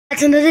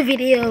to another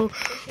video.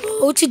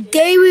 Oh,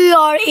 today we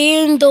are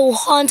in the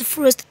Hunt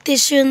First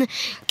Edition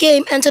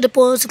game. Enter the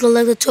portal to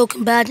collect the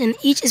token badge, and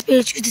each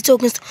experience use the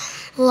tokens to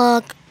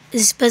lock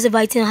is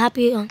specified in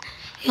happy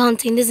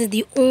hunting. This is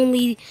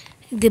only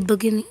the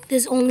beginning.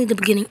 This is only the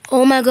beginning.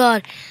 Oh my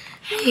god.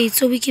 Wait,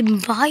 so we can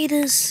buy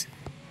this?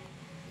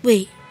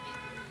 Wait.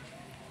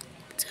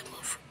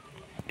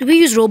 Do we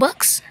use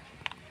Robux?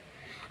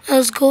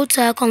 Let's go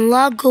to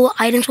unlock gold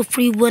items for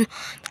free when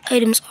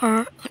items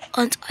are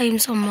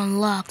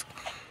unlocked.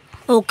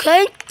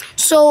 Okay,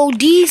 so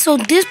this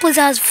place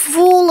has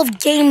full of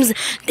games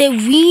that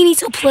we need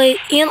to play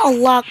and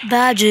unlock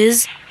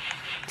badges.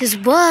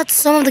 But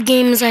some of the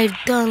games I've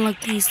done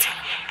like these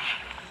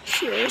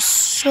here.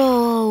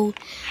 So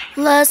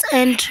let's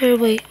enter.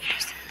 Wait, what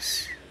is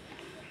this?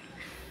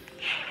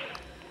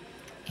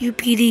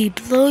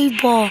 UPD blowy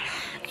ball.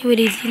 You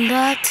already seen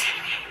that?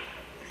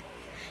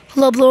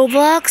 Hello,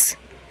 Roblox.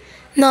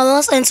 Now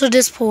let's enter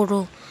this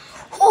portal.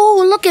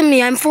 Oh, look at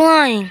me! I'm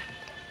flying.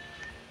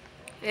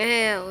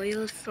 Yeah,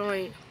 you're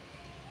flying.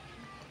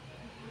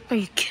 Are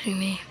you kidding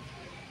me?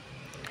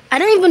 I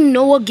don't even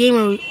know what game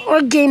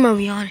are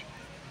we on.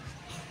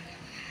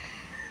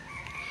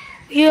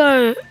 We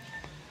are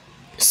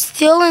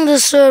still in the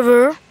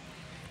server.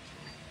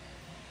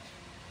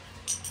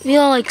 We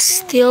are like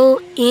still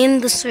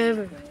in the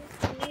server.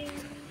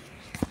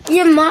 We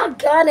have not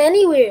gone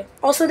anywhere.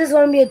 Also, this is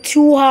going to be a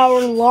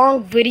 2-hour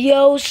long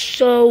video,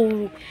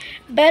 so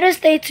better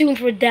stay tuned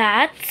for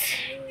that.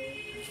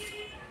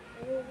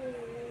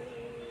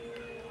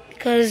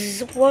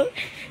 Because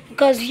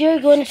you're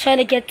going to try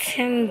to get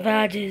 10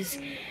 badges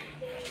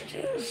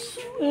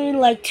in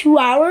like 2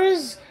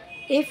 hours.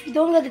 If you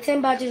don't get the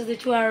 10 badges in the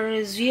 2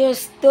 hours, you'll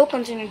still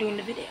continue doing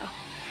the video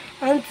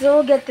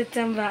until you get the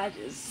 10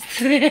 badges.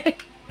 Yeah,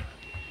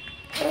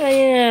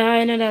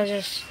 I know that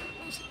just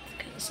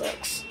kind of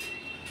sucks.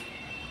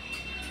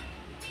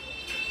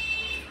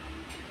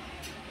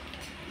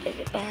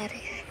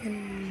 Everybody.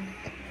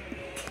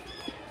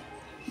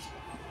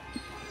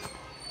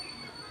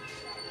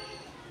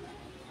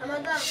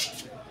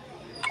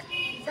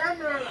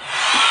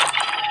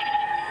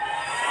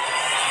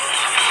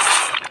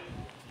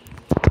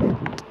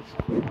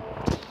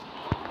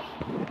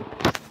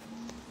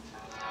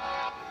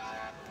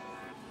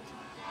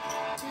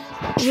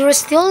 You're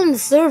still in the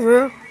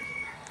server.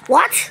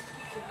 What?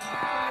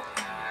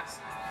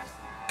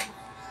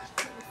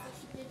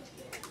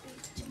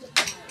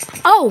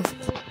 Oh,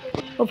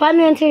 we're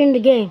finally entering the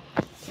game.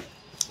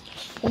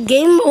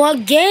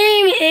 What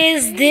game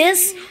is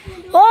this?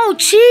 Oh,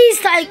 cheese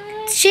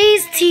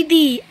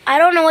TD. I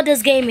don't know what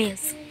this game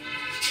is.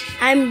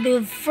 I'm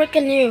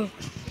freaking new.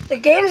 The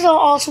games we are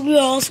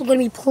also going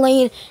to be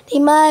playing. They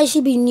might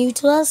actually be new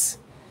to us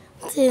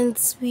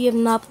since we have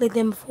not played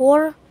them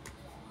before.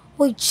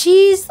 Wait,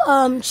 cheese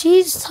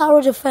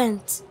tower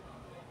defense.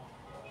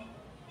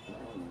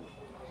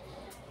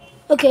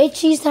 Okay,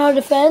 cheese tower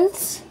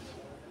defense.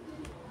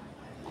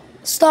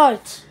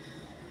 Start,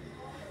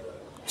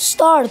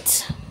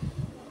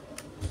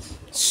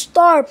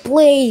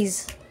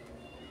 please.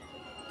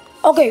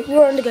 Okay,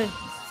 we're in the game.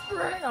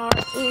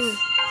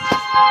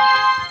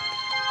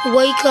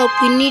 Wake up,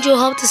 we need your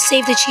help to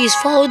save the cheese.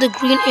 Follow the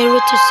green arrow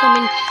to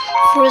summon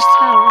first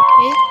tower,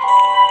 okay?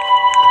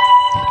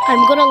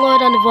 I'm gonna lower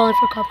down the volume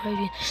for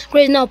copyright.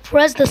 Great, now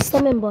press the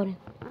summon button.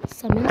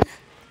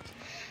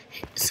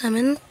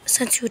 Summon,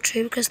 send you a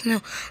trade request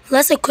now.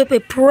 Let's equip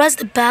it. Press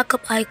the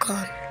backup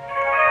icon.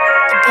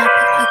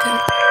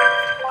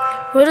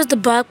 Where is the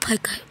backup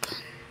icon?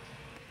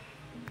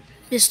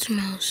 Mr.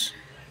 Mouse.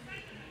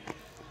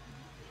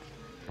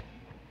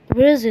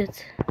 Where is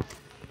it?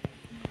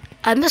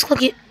 I'm just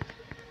clicking.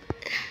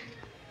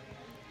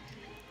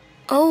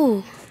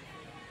 Oh.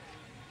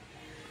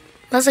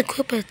 Let's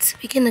equip it.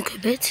 We can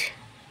equip it.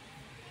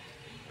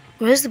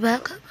 Where's the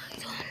backup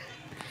icon?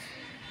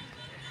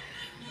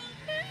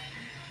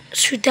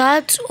 So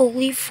that's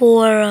only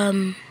for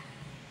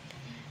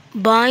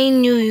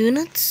buying new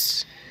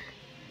units.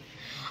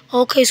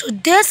 Okay, so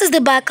this is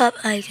the backup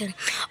icon.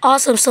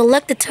 Awesome.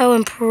 Select the tower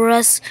and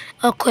press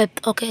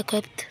equipped. Okay,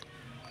 equipped.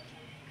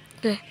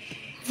 Okay.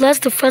 Let's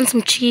defend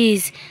some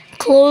cheese.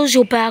 Close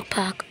your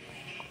backpack.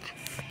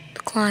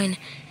 Decline.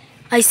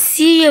 I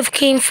see you've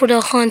came for the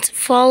hunt.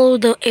 Follow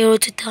the arrow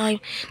to time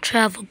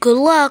travel. Good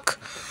luck.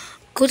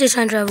 Go to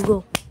time travel.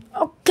 Go.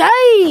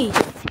 Okay.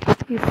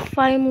 You're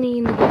finally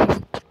in the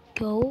game.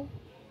 Go.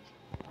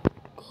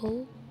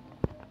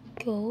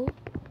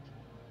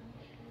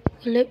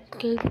 Click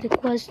the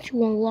quest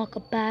to unlock a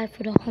badge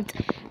for the Hunt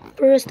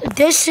First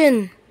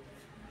Edition.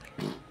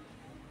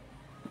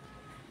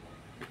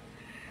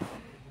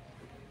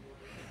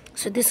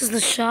 So this is the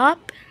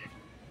shop,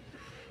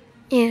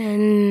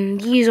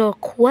 and these are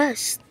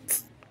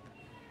quests,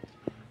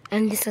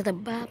 and this is the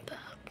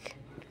backpack.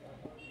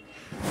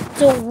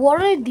 So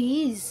what are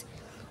these?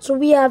 So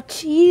we have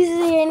cheese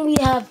and we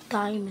have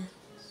diamonds.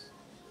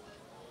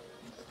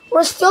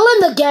 We're still in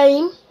the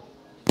game.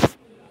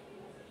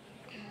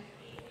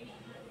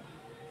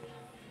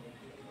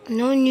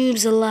 No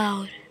noobs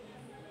allowed.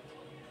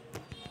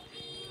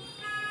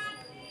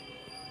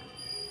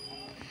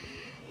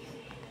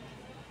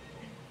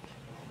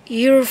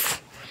 Year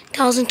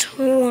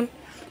 2021,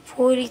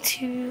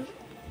 42,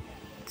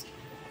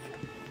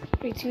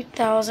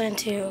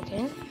 42,002,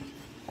 okay.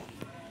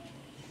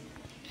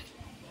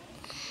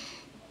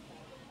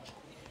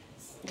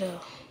 Go.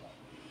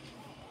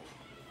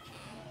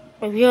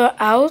 We are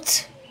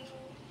out.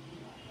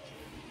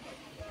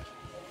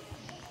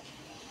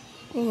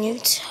 New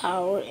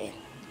tower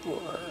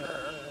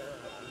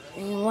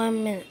in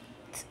 1 minute.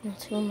 No,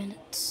 2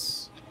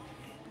 minutes.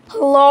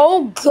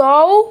 Hello,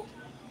 go.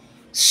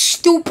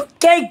 Stupid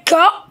gay go.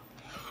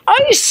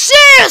 Are you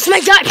serious, my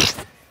God?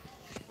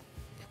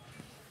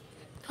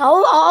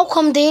 How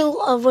come they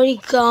already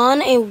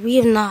gone and we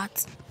have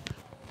not?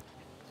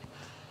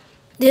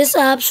 This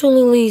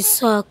absolutely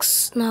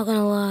sucks, not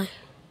gonna lie.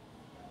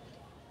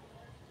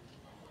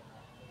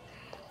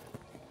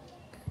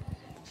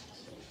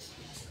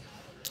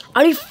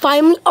 Are you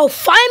finally? Oh,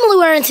 finally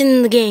we're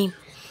entering the game.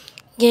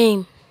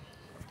 Okay.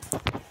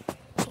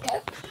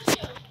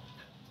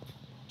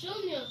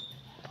 Junior,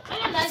 I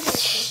got that.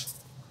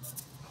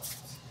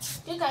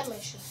 You got my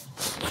shoe.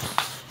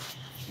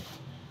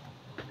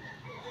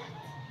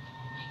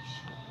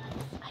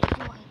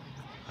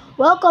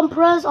 Welcome,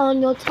 press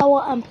on your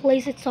tower and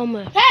place it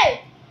somewhere.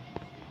 Hey!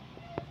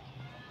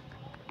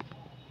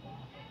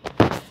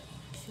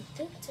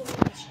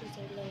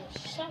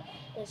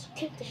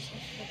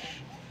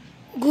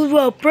 Good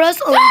work, press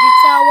on the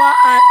tower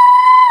and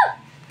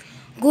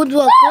good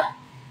work.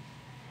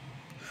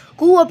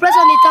 Good work, press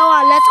on the tower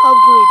and let's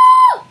upgrade.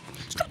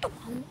 Stop.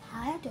 I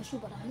have your shoe,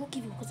 but I won't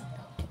give you because of that.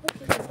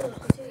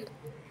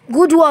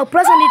 Good work,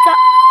 press on the tower.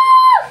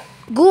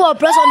 Good work,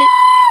 press on the.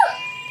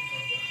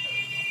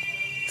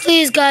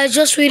 Please, guys,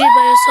 just read it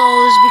by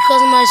yourselves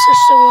because my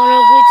sister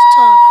wanted me to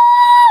talk.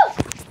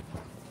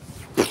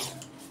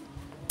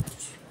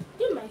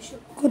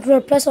 Good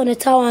work, press on the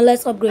tower and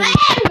let's upgrade.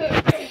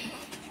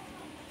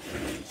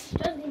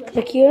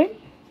 Click here.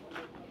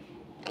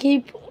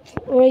 Keep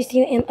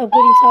racing and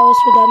upgrading towers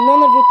so that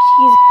none of your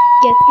keys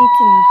get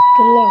eaten.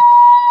 Good luck.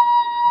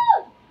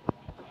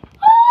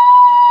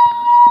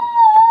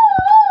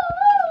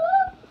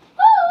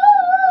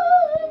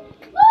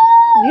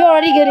 We're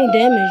already getting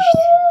damaged.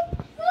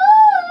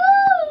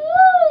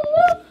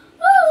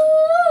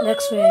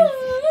 Next wave.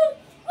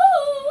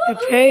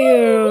 Prepare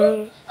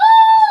your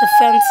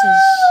defenses.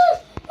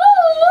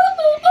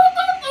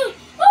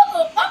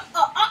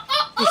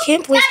 You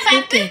can't place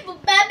anything.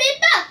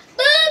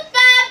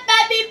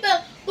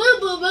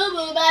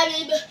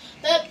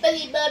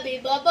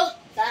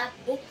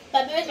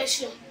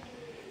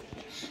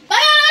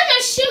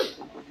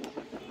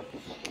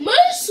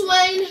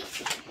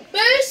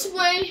 Bruce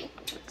Wayne,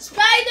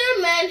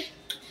 Spider-Man,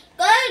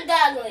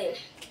 goggling,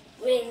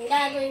 ring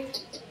goggling.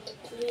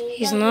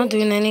 He's not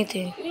doing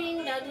anything.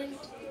 Ring goggling,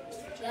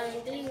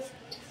 goggling.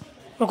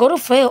 We're going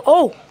to fail.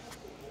 Oh!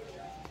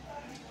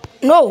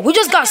 No, we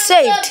just got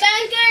saved.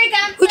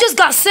 We just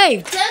got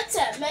saved.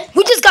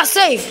 We just got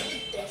saved.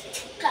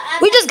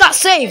 We just got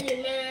saved.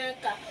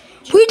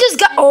 We just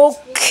got.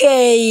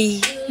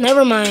 Okay.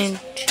 Never mind.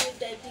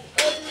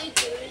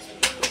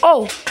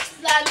 Oh.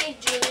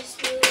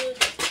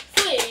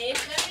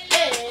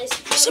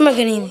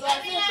 Summerganini.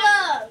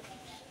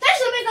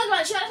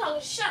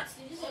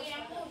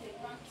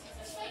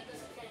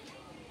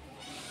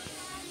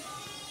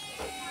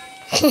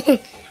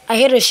 I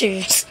hate her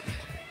shoes.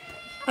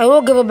 I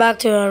will give it back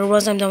to her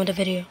once I'm done with the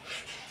video.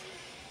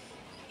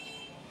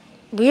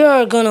 We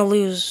are gonna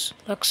lose.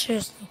 Like,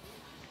 seriously.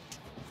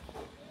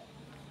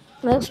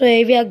 Next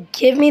wave, yeah,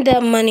 give me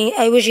that money.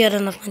 I wish you had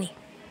enough money.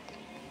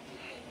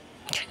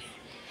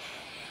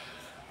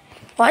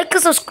 Like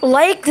this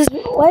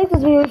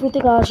video if you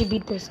think I actually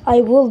beat this.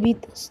 I will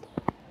beat this.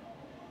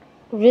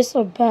 Risk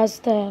of bad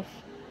staff.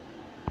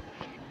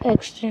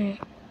 Extra.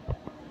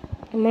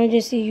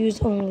 Emergency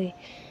use only.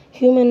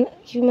 Human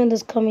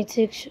does coming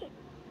takes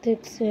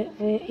it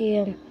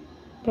and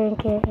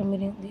bunker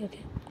immediately.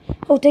 Okay.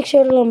 Oh, take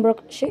shuttle and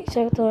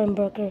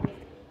bunker.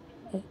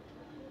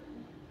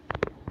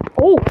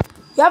 Oh,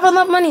 you have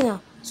enough money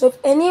now. So if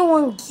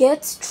anyone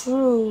gets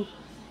through,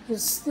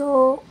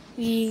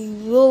 we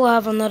will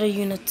have another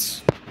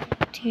unit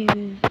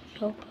to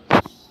help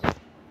us.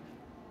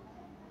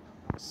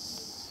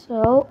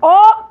 So,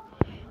 oh,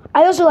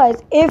 I just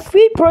realized if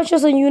we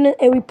purchase a unit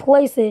and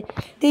replace it,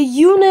 the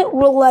unit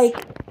will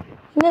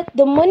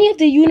the money of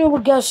the unit will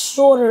get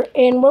shorter,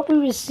 and what we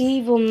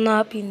receive will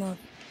not be enough.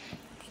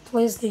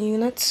 Place the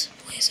units.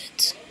 Place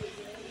it.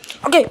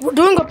 Okay, we're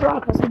doing good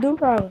progress. We're doing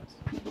progress.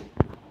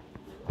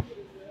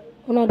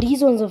 Oh no,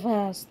 these ones are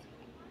fast.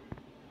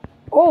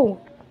 Oh,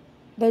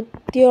 but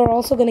they are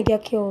also gonna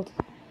get killed.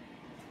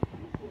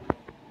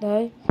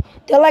 Die.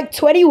 They're like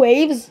 20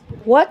 waves.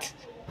 What?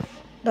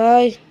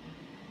 Die.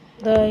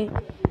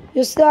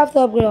 You still have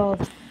to upgrade all of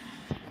them.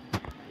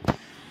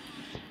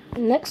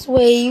 Next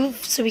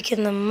wave, so we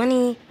can the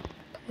money.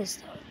 Place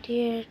down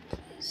here.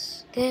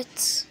 Place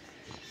that.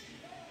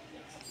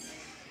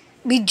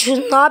 We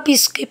should not be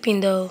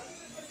skipping though,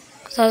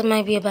 because that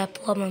might be a bad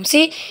problem.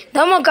 See,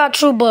 that one got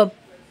through, but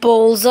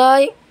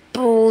bullseye.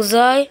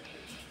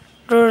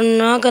 We're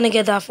not gonna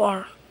get that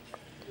far.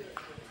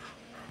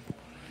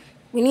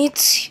 We need.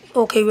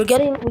 Okay, we're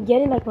getting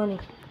like money.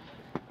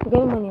 We're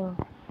getting money on.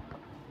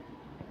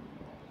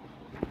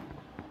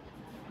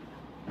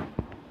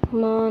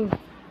 Come on.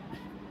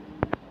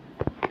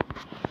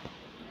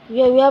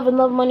 Yeah, we have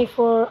enough money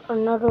for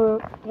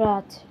another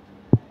rat.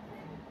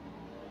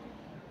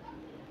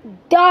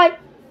 Die!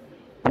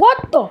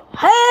 What the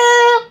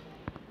hell?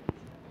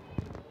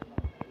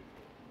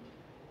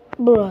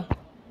 Bruh.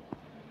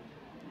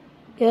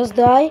 Just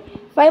die.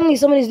 Finally,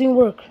 somebody's doing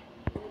work.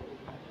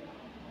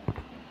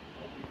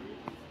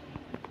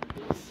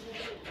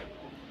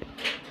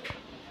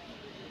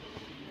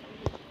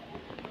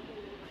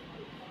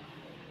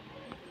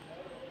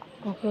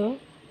 Okay.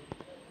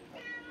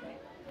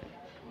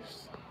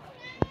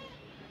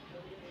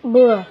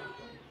 Bruh.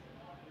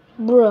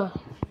 Bruh.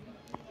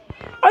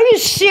 Are you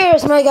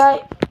serious, my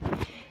guy?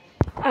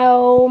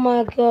 Oh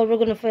my god, we're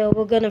gonna fail.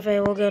 We're gonna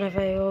fail. We're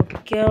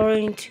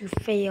going to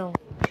fail.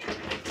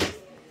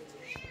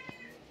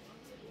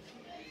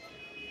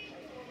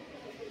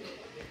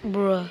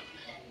 Bruh.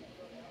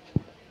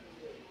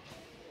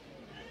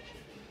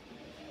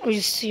 Are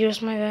you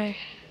serious, my guy?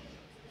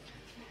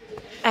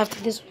 After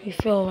this, we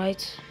fail,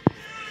 right?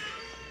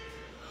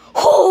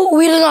 Oh,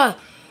 we don't know.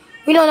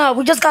 We don't know.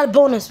 We just got a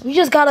bonus. We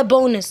just got a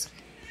bonus.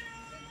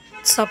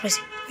 Stop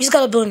pressing. We just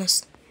got a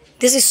bonus.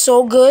 This is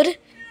so good.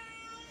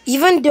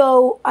 Even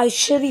though I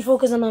should be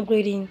focused on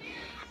upgrading,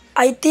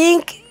 I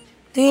think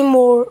doing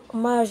more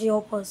might actually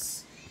help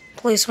us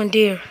place one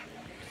there.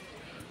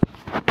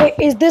 Wait,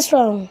 is this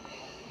wrong?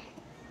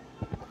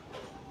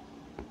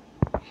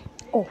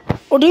 Oh,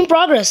 we're doing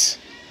progress.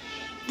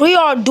 We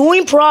are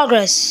doing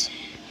progress.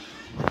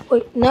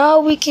 Wait, now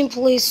we can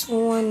place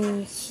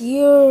one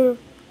here.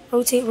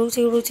 Rotate,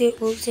 rotate, rotate,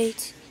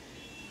 rotate.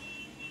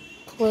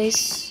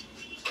 Place.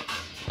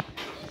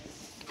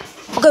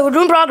 Okay, we're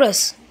doing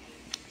progress.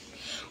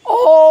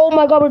 Oh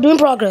my god, we're doing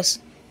progress.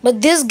 But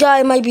this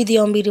guy might be the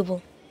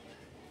unbeatable.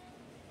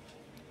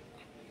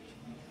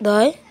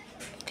 Die?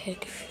 Okay,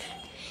 okay.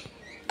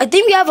 I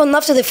think we have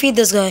enough to defeat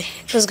this guy.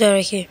 This guy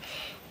right here.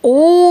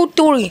 Oh,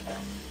 Tori.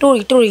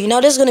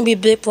 Now this is gonna be a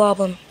big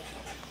problem.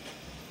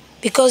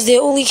 Because they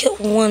only hit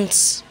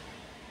once.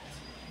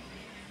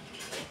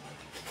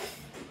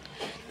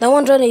 That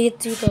one trying to hit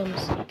 2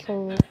 times.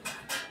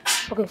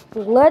 Okay,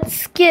 let's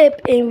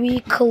skip and we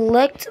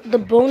collect the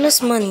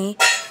bonus money.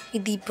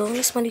 With the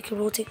bonus money, you can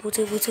rotate.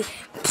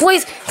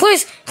 Please.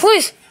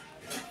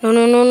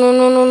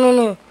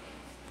 No.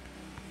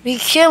 We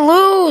can't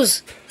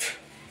lose.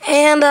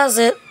 And that's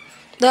it.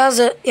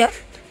 Yeah.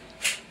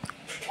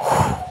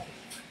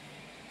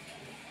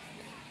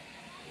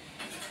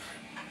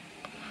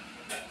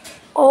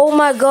 Oh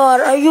my god,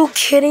 are you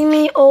kidding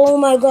me? Oh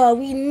my god,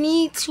 we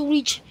need to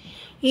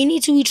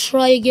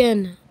retry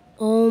again.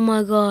 Oh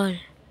my god.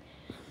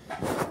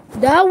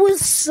 That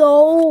was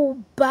so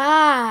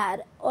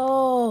bad.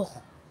 Oh.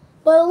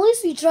 But at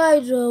least we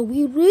tried.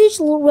 We reached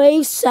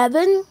wave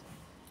 7.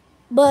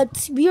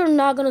 But we are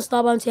not going to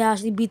stop until I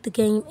actually beat the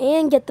game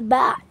and get the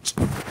badge.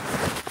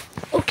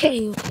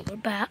 Okay, we're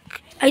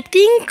back. I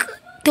think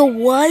the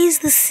wise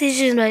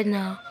decision right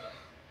now.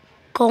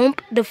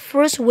 Comp, the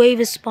first wave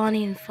is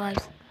spawning in 5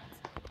 seconds.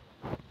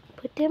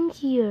 Put them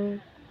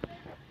here.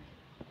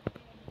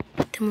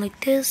 Put them like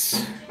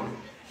this.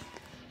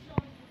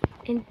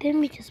 And then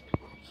we just put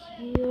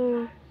it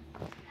here.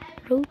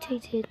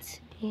 Rotate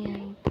it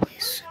and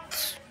place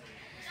it.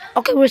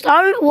 Okay, we're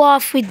starting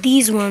off with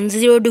these ones.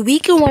 They're the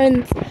weaker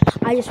ones.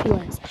 I just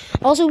realized.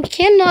 Also, we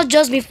cannot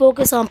just be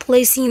focused on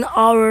placing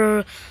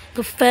our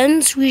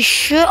defense. We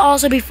should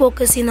also be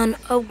focusing on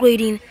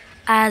upgrading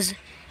as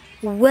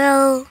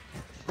well.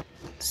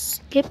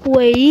 Skip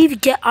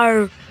wave, get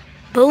our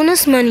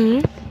bonus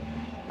money,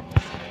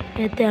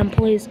 and then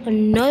place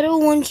another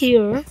one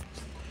here.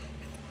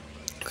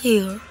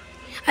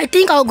 I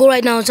think I'll go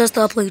right now just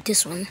to upgrade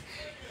this one.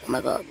 Oh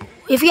my god.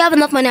 If we have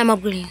enough money, I'm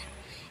upgrading.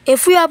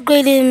 If we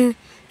upgrade him,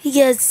 he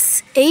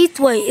gets 8.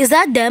 Wait, is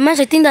that damage?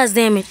 I think that's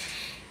damage.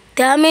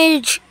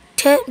 Damage,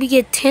 10, we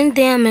get 10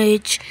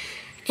 damage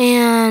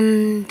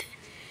and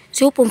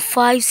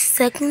 0.5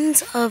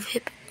 seconds of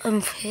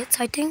hits,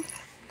 I think.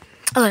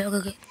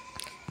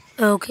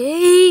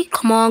 Okay,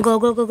 come on,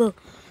 go.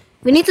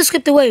 We need to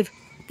skip the wave.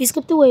 We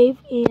skip the wave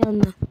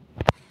and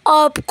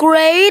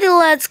upgrade.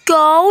 Let's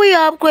go. We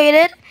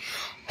upgraded.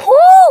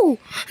 Whoo!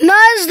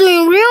 Nice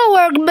doing real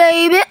work,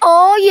 baby.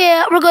 Oh,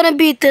 yeah. We're gonna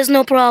beat this,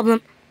 no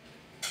problem.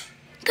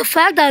 The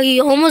fact that he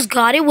almost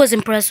got it was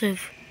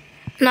impressive.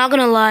 Not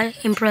gonna lie,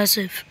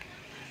 impressive.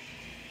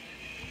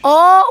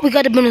 Oh, we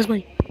got the bonus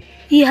money.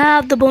 We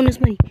have the bonus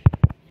money.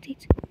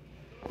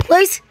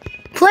 Place.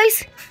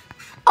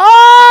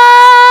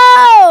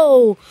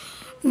 Oh!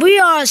 We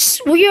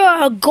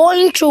are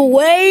going through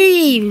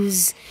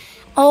waves.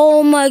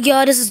 Oh my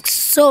god, this is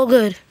so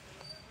good.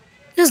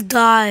 Just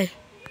die.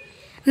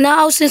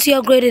 Now, since we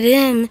upgraded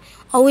him,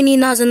 all we need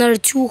now is another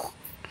 2.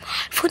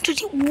 What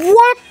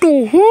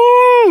the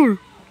hell?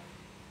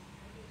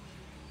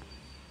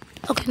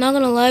 Okay, not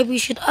gonna lie, we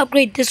should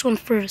upgrade this one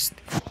first.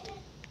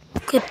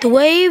 Clip the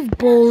wave.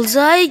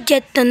 Bullseye.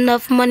 Get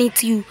enough money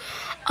to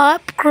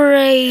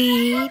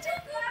upgrade.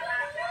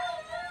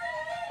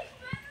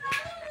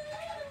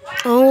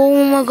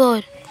 Oh my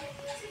god.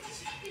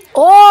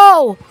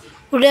 Oh!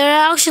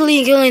 They're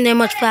actually killing them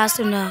much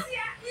faster now.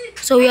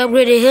 So we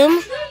upgraded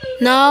him.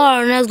 Now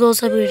our next goal is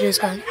to upgrade this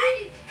guy.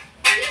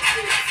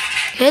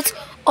 Hit.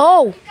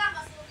 Oh!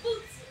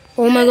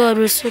 Oh my god,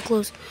 we're so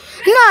close.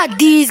 Not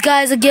these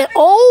guys again.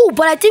 Oh,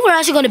 but I think we're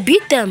actually gonna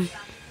beat them.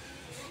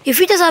 If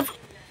we just have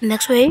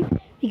next wave,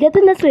 we get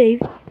the next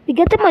wave, we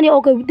get the money.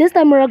 Okay, this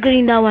time we're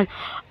upgrading that one.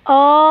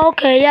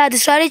 Okay, yeah, the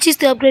strategy is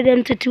to upgrade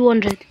them to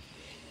 200.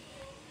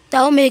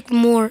 That will make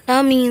more.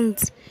 That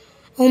means,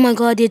 oh my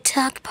god, the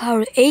attack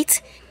power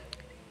 8.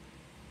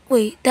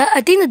 Wait, that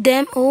I think the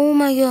damn. Oh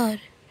my god.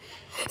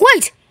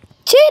 Wait,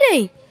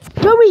 cheating.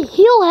 Do we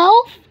heal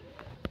health?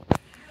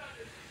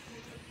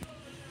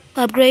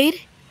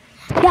 Upgrade.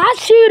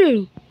 That's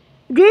cheating.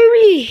 Do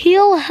we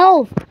heal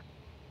health?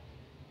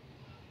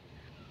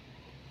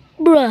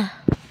 Bruh.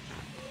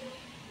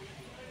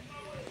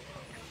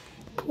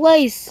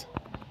 Twice.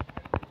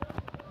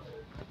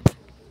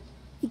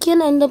 You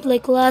can't end up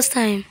like last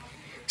time.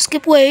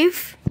 Skip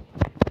wave.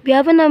 We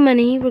have enough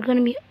money. We're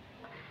gonna be.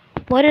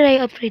 Why did I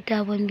upgrade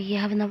that one? We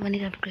have enough money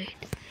to upgrade.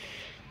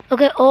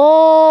 Okay.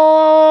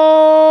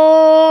 Oh.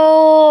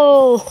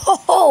 Ho,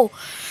 ho.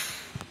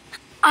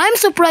 I'm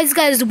surprised this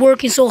guy is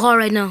working so hard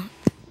right now.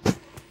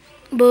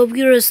 But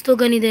we're still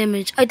getting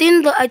damage. I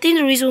think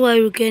the reason why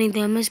we're getting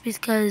damage is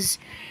because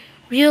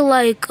we're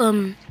like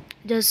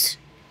just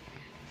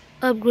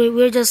upgrade.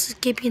 We're just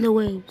skipping the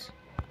waves.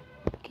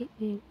 Okay,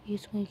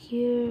 use one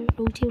here.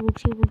 Rotate.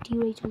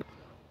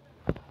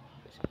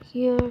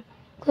 Here,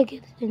 click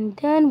it, and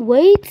then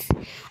wait.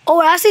 Oh,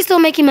 we're actually still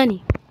making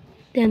money.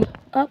 Then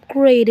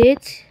upgrade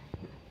it.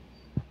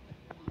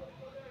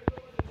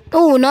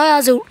 Oh, now it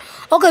has a.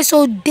 Okay,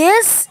 so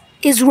this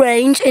is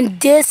range and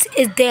this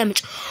is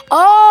damage.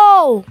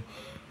 Oh,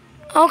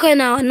 okay.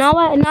 Now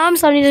I'm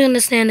starting to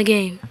understand the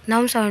game. Now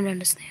I'm starting to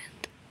understand.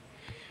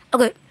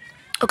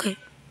 Okay.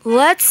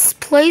 Let's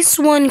place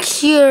one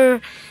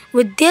here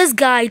with this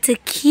guy to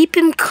keep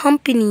him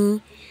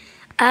company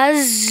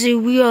as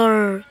we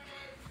are.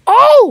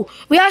 Oh,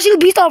 we actually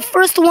beat our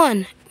first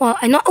one. Well,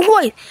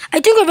 wait, I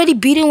think we already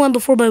beaten one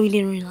before, but we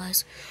didn't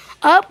realize.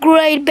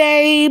 Upgrade,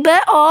 baby.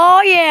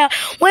 Oh yeah.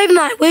 Wave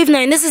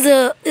 9. This is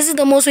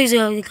the most easy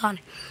we got.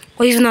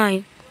 Wave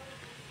 9.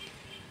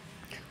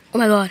 Oh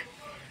my god.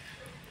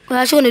 We're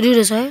actually gonna do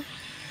this, right?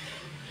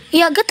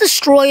 Yeah, get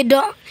destroyed.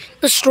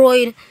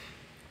 Destroyed.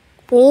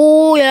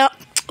 Oh yeah.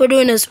 We're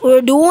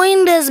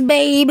doing this,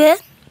 baby.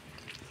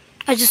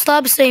 I just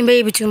stopped saying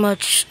baby too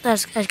much.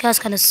 That's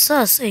kind of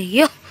sus. Hey,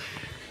 yo.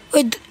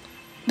 Wait,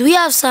 do we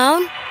have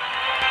sound?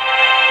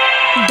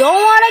 Don't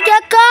want to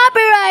get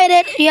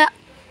copyrighted. Yeah.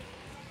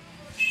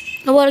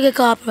 Don't want to get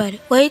copyrighted.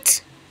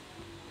 Wait,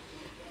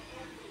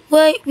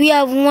 we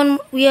have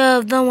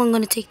that one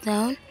gonna take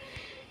down.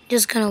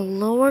 Just gonna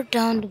lower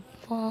down the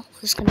volume.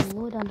 Just gonna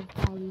lower down the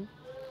volume.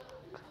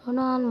 Turn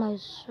on my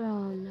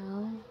sound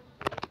now.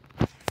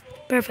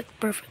 Perfect.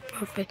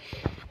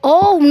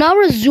 Oh, now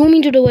we're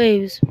zooming to the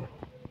waves.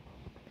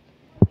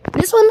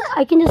 This one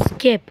I can just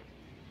skip.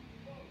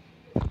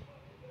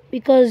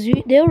 Because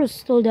they will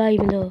still die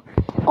even though.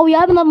 Oh, we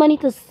have enough money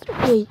to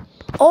wait.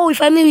 Oh, we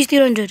finally reached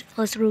 300.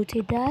 Let's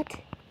rotate that.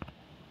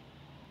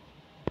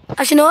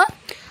 Actually, you know what?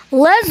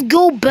 Let's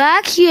go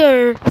back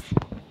here.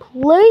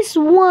 Place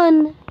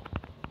one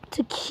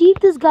to keep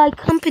this guy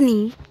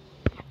company,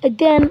 and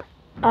then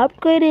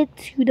upgrade it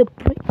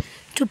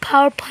to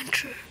power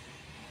puncher.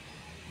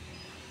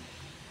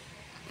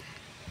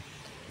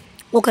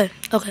 Okay.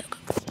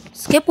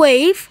 Skip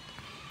wave.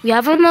 We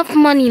have enough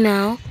money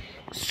now.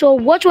 So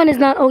which one is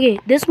not okay?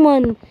 This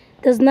one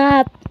does not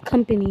have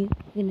company.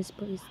 We're gonna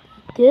place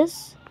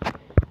this.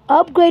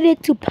 Upgrade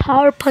it to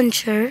power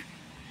puncher.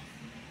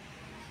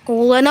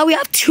 Oh, and now we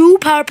have 2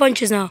 power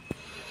punches now.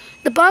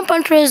 The power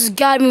puncher has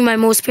got to be my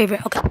most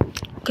favorite. Okay.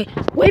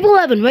 Wave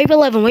 11.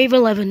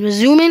 We're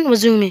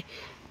zooming.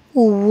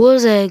 Ooh,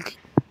 what's egg?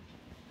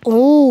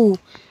 Oh,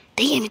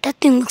 damn it, that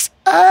thing looks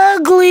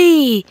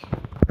ugly.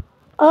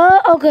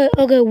 Okay.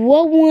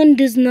 What one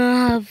does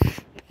not have?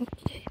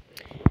 Okay.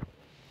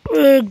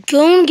 We're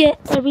gonna get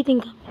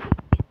everything coming.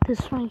 Get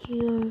this right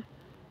here.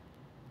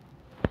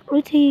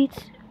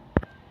 Rotate.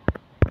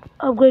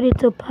 Upgrade it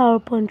to power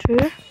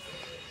puncher.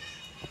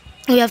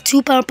 We have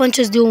 2 power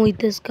punches dealing with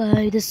this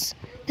guy. This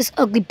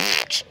ugly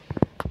bitch.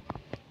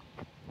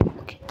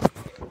 Okay.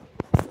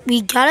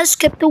 We gotta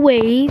skip the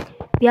wave.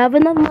 We have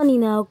enough money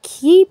now.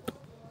 Keep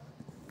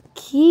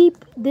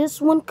this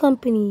one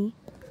company.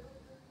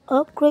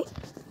 Upgrade.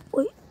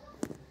 Wait.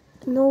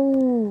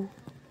 No.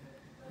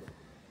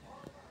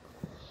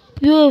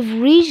 You have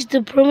reached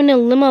the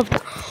permanent limit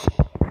of.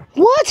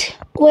 What?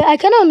 Wait, I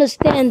cannot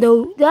understand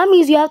though. That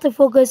means you have to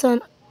focus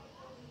on.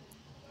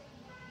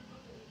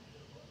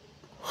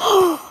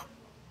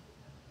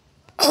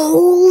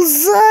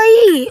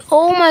 Bullseye!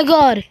 Oh my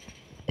god.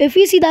 If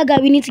we see that guy,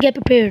 we need to get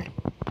prepared.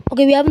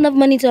 Okay, we have enough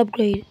money to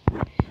upgrade.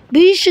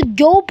 We should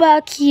go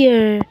back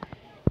here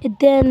and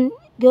then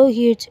go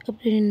here to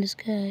upgrade in this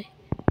guy.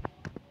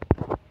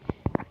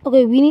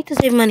 Okay, we need to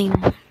save money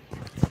now.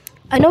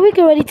 I know we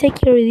can already take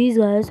care of these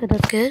guys, so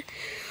that's good.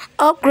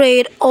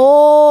 Upgrade.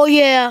 Oh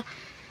yeah.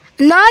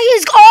 Now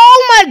he's.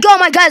 Oh my god,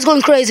 my guy's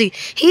going crazy.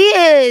 He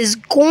is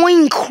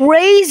going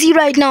crazy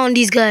right now on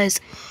these guys.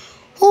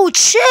 Oh,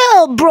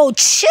 chill, bro.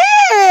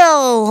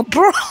 Chill,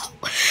 bro.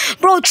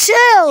 Bro,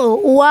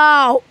 chill.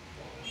 Wow.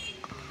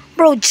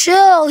 Bro,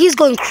 chill. He's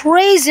going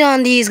crazy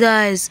on these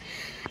guys.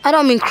 I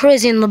don't mean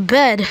crazy in the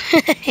bed.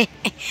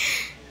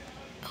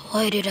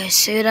 Why did I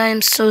say that?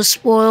 I'm so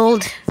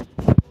spoiled.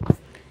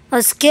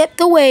 Let's skip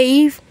the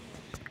wave.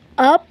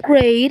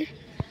 Upgrade.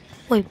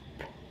 Wait.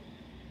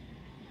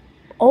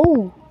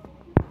 Oh.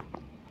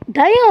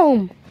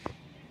 Damn.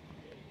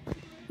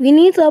 We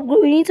need to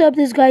upgrade. We need to up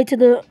this guy to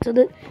the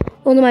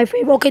one of my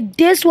favorite. Okay,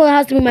 this one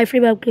has to be my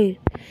favorite upgrade.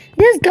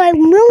 This guy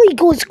literally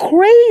goes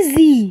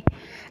crazy.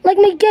 Like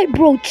my guy,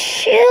 bro,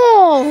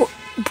 chill.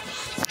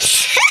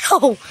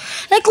 Chill.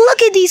 Like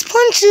look at these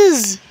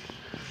punches.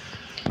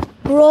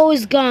 Bro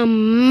is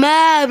gone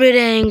mad with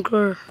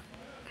anger.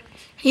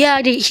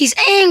 Yeah, he's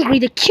angry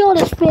to kill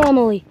his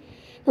family.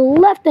 They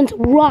left them to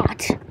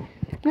rot.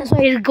 That's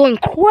why he's going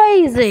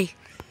crazy.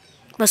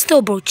 But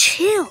still, bro,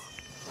 chill.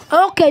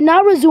 Okay,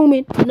 now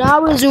resuming.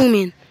 Now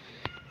resuming.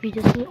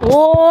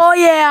 Oh,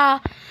 yeah.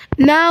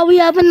 Now we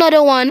have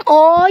another one.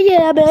 Oh,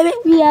 yeah, baby.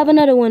 We have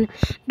another one.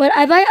 But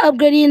have I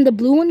upgraded in the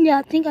blue one? Yeah,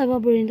 I think I've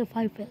upgraded in the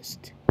Fire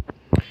Fist.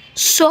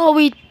 So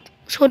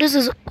this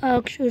is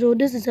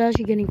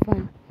actually getting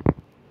fun.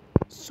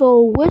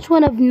 So which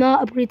one have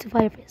not upgraded to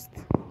Fire Fist?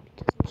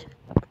 Just check.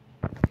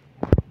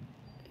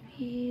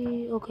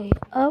 Okay,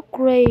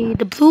 upgrade.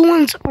 The blue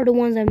ones are the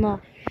ones I'm not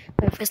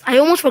Fire Fist. I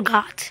almost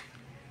forgot.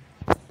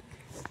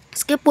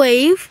 Skip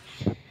wave.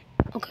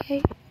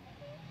 Okay.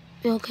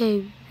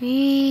 Okay.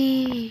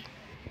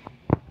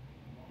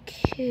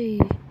 Okay.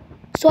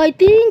 So I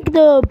think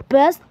the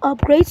best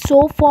upgrade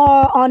so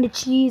far on the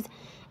cheese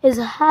is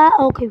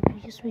okay,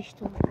 we just reached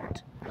the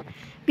limit.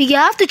 We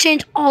have to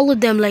change all of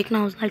them like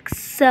now. Like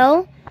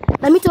sell.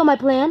 Let me tell my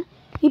plan.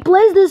 We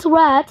place this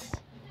rat.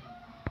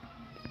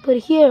 Put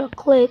here,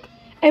 click.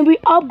 And we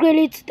upgrade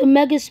it to the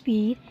mega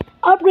speed.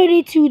 Upgrade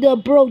it to the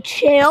bro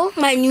chill.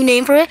 My new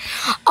name for it.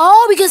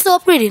 Oh, we can still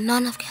upgrade it.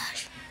 Not enough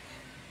cash.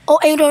 Oh,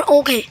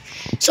 okay.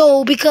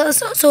 So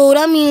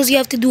that means you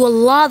have to do a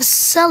lot of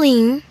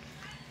selling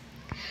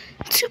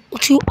so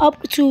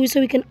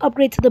we can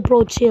upgrade to the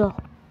bro chill.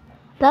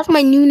 That's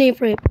my new name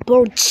for it.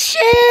 Bro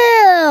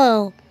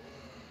chill.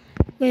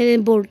 Wait,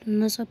 bro,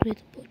 let's upgrade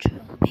to bro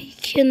chill. We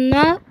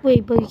cannot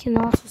wait, but we can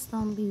also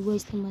stop be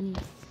wasting money.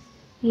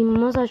 We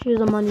must actually use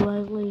the money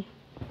wisely.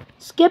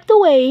 Skip the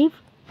wave.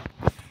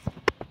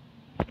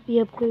 We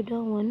upgrade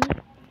that one.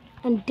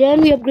 And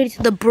then we upgrade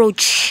to the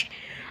brooch.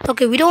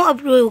 Okay, we don't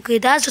upgrade. Okay,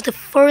 that's just the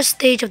first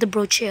stage of the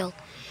brooch chill.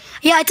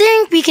 Yeah, I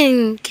think we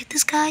can get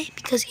this guy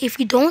because if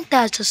we don't,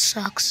 that just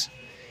sucks.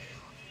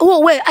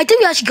 Oh wait, I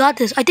think we actually got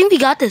this. I think we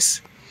got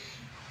this.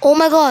 Oh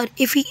my god,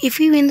 if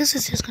we win this,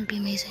 it's just gonna be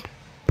amazing.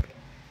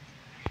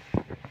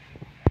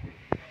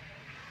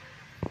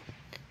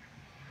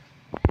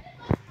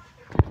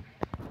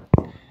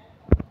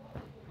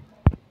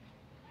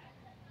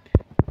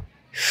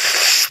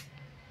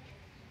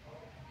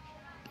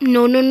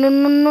 No.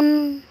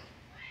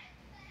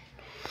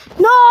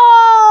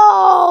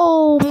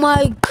 No!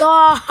 My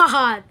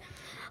god!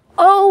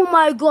 Oh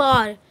my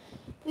god!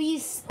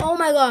 Please! Oh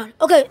my god!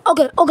 Okay.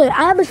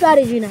 I have a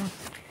strategy now.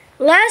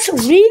 Let's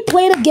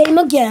replay the game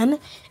again,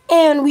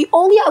 and we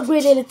only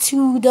upgraded it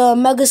to the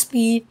mega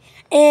speed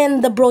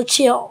and the bro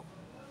chill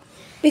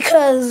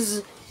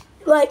because,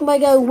 like my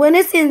god, when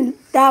it's in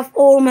that.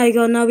 Oh my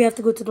god! Now we have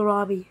to go to the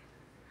lobby.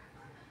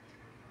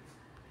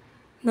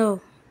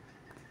 No.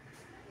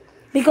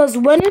 Because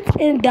when it's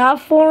in that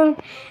form,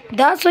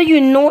 that's how you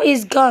know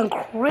it's gone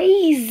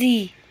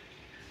crazy.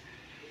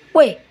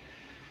 Wait,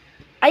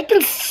 I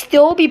can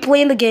still be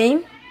playing the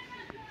game?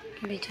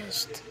 Let me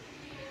just...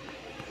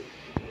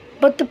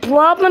 But the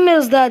problem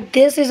is that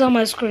this is on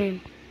my screen.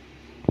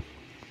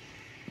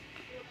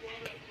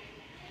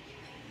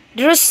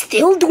 They're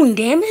still doing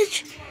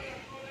damage?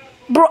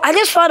 Bro, I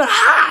just found a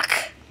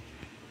hack.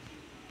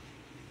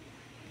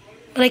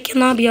 But I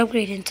cannot be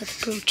upgraded into the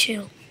Pro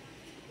Chill.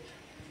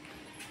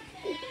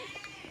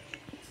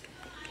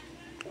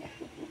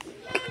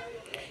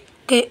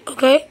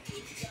 Okay.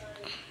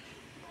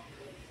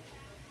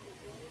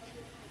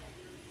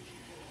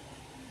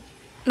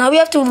 Now we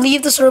have to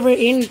leave the server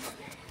in.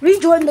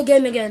 Rejoin the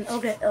game again.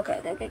 Okay.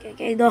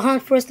 The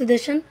Hunt First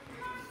Edition.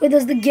 Wait,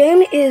 does the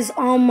game is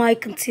on my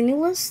continue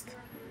list?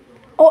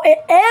 Oh, it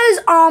is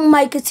on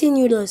my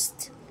continue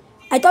list.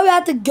 I thought we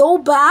had to go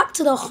back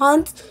to the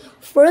Hunt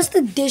First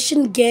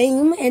Edition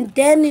game and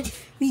then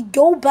we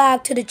go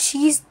back to the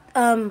Cheese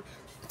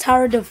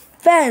Tower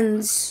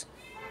Defense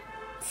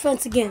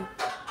again.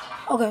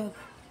 Okay.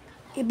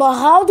 But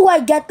how do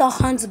I get the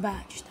Hunt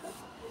badge?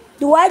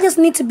 Do I just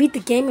need to beat the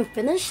game and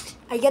finish?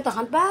 I get the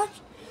Hunt badge?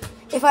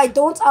 If I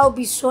don't, I'll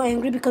be so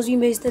angry because we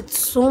wasted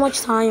so much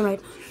time right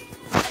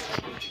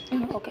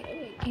now.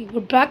 Okay, Okay,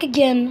 we're back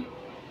again.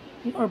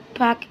 We are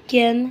back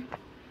again.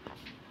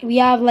 We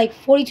have like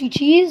 42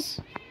 cheese.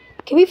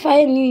 Can we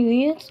find new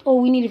units? Oh,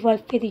 we need to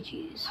find 50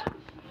 cheese.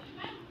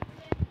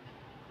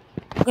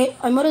 Okay,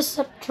 I'm gonna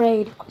accept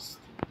trade request.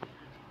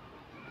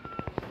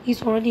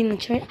 He's already in the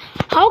trade.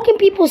 How can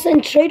people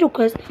send trade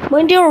requests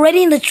when they're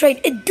already in the trade?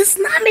 It does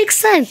not make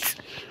sense.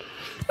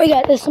 Oh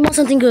yeah, it smells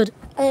something good.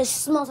 It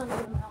smells something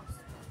good in the house.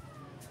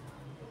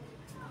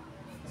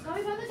 It's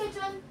coming from the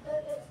kitchen.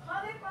 It's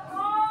coming from.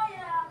 Oh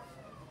yeah.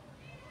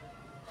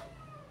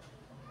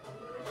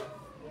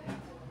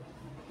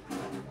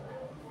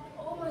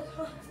 Oh my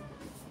god.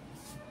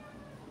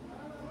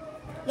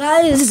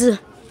 Guys,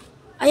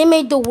 I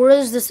made the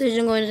worst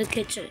decision going to the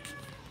kitchen.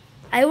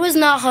 I was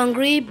not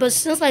hungry, but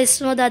since I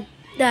smelled that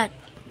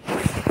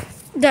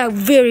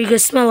very good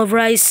smell of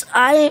rice,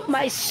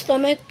 my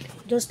stomach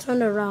just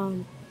turned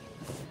around,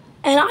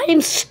 and I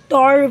am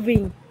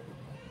starving.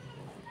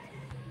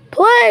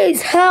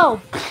 Please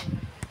help!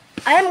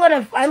 I'm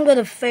gonna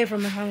fade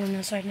from my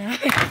hungriness right now.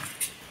 The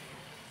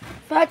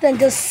fact that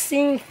just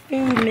seeing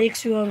food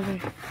makes you hungry.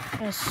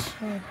 That's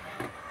so.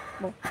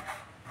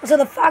 So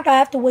the fact I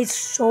have to wait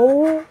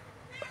so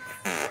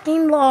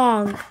fucking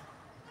long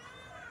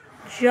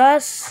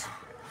just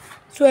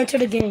to enter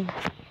the game.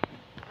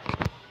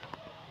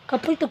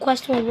 Complete the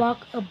quest to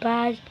unlock a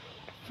badge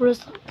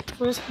first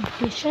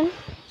edition.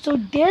 So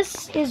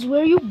this is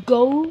where you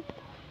go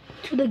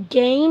to the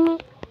game,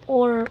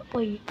 or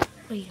wait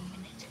a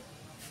minute.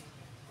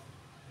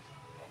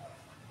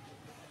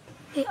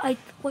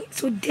 Wait.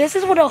 So this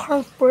is what I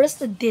heard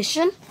first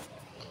edition.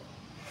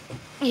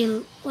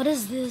 Hey, what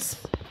is this?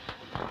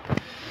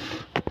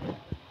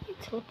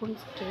 Teleporting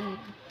to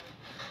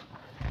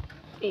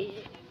the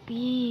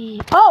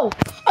game. Oh,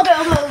 okay.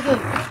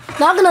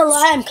 Not gonna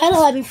lie, I'm kind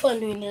of having fun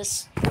doing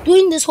this.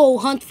 Doing this whole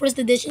hunt first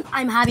edition,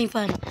 I'm having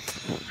fun.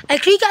 I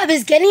think I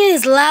was getting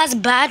his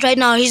last badge right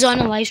now. He's on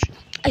a live stream.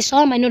 I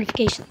saw my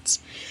notifications.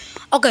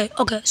 Okay.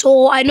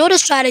 So I know the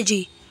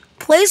strategy.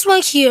 Place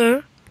one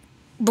here,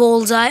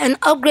 bullseye, and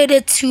upgrade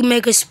it to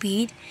mega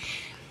speed.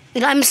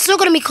 And I'm still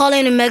gonna be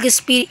calling it mega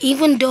speed,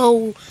 even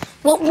though,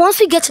 well, once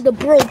we get to the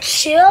bro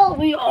chill,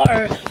 we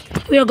are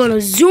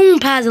gonna zoom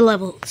past the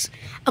levels.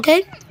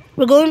 Okay,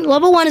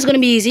 level 1 is gonna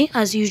be easy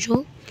as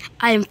usual.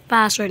 I am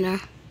fast right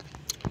now.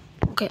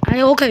 Okay.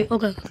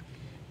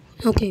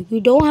 We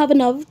don't have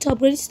enough to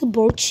upgrade to the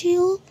bro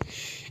chill.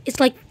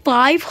 It's like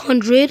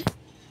 500,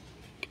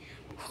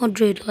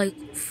 like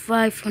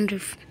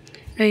 500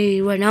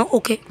 right now.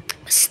 Okay,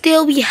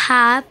 still we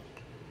have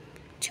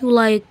to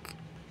like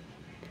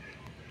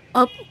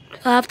I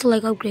have to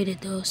like upgrade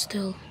it though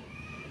still.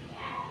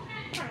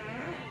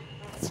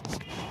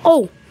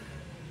 Oh,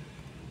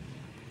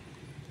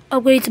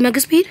 upgrade to mega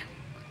speed.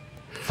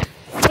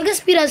 Mega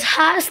speed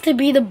has to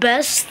be the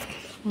best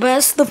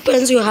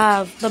defense you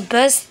have, the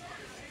best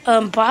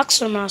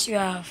boxer mouse you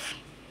have.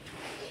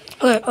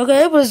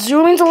 Okay, we're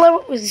zooming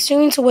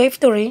to wave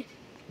 3.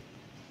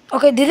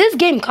 Okay, did this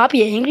game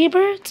copy Angry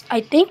Birds? I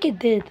think it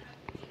did.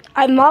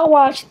 I've not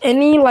watched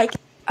any like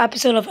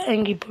episode of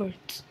Angry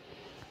Birds,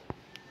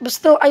 but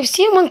still I've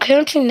seen one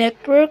Cartoon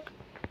Network.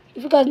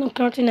 If you guys know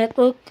Cartoon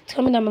Network,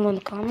 tell me down below in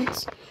the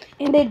comments.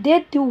 And they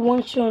did do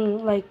one show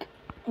on like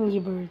Angry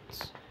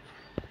Birds.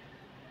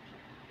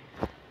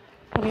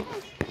 Okay,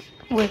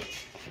 wait.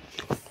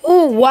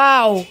 Oh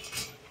wow!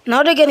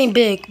 Now they're getting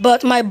big,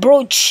 but my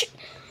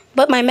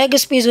mega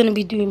speed is gonna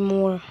be doing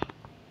more.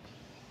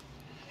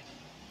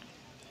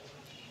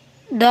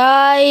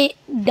 Die.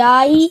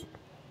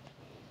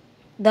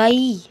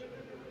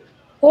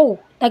 Oh,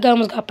 that guy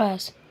almost got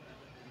past.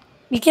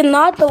 We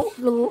cannot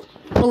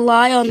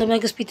rely on the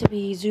mega speed to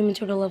be zooming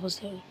through the levels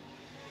though.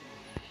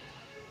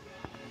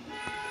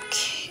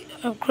 Okay,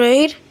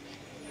 upgrade.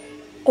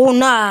 Oh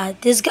nah,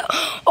 this guy.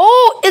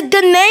 Oh, the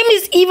name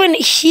is even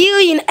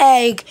Helium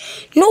Egg.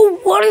 No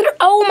wonder.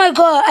 Oh my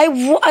god,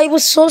 I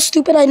was so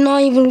stupid. I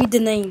not even read the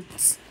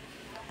names.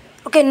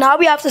 Okay, now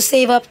we have to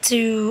save up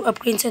to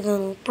upgrade to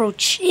the pro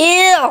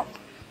chill.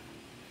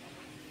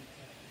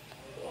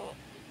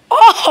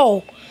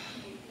 Oh,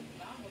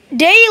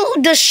 they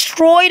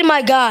destroyed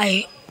my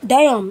guy.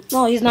 Damn,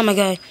 no, he's not my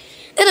guy.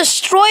 They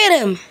destroyed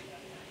him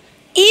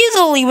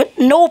easily with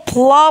no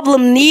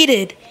problem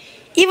needed.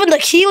 Even the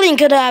healing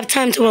could have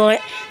time to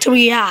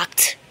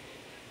react.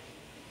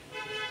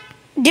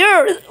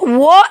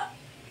 What?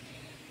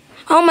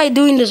 How am I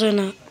doing this right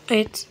now?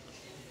 Wait.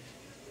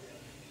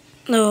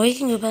 No, we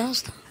can go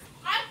past.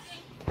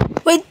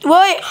 Wait.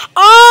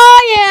 Oh,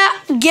 yeah.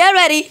 Get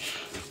ready.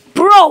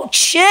 Bro,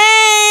 chill.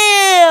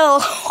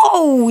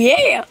 Oh,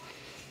 yeah.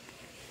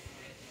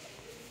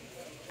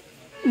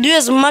 Do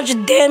as much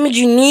damage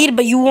you need,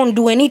 but you won't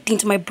do anything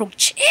to my bro.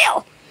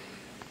 Chill.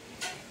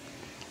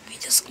 We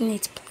just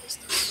need to place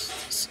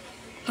this.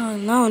 Oh,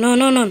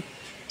 no.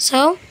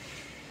 So?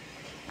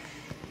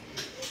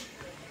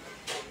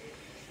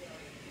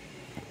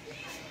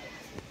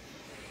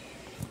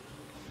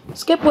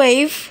 Skip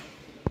wave.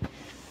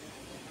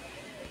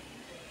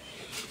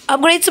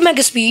 Upgrade to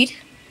mega speed.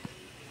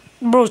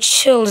 Bro,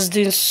 chill is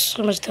doing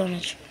so much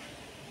damage.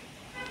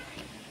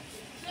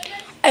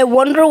 I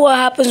wonder what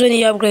happens when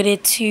you upgrade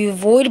it to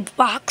Void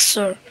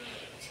Boxer.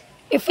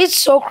 If it's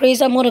so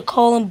crazy, I'm gonna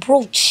call him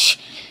Brooch.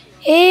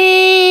 Ew.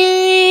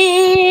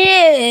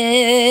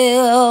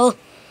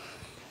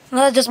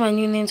 That's just my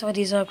new name for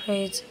these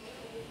upgrades.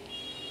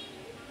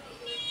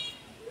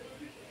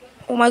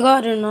 Oh my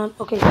god, they're not.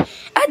 Okay.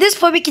 At this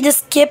point, we can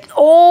just skip.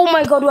 Oh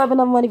my god, we have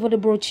enough money for the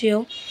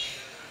Brochill.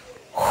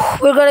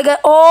 We're gonna get.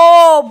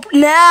 Oh,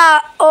 now.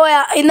 Oh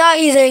yeah, now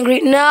he's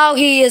angry. Now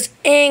he is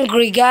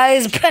angry,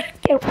 guys. Better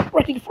get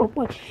ready for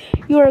what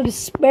you are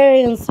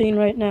experiencing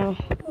right now.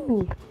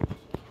 Ooh.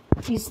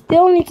 You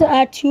still need to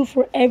add 2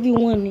 for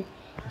everyone.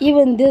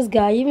 Even this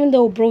guy, even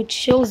though bro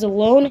chills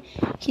alone,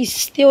 he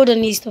still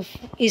needs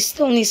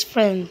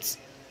friends.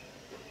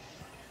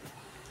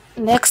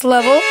 Next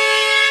level.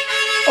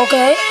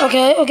 Okay.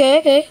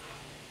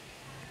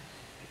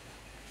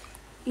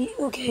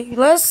 Okay,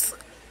 let's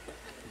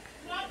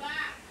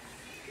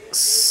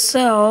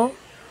sell.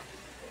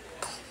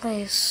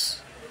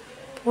 Place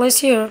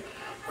here.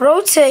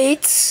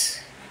 Rotate.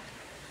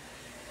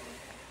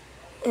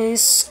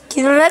 Is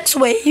the next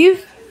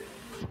wave.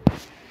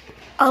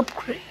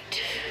 Upgrade.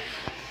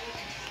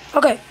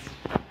 Okay.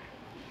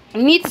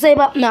 We need to save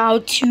up now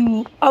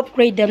to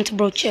upgrade them to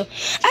Bro Chill.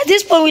 At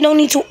this point, we don't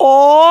need to.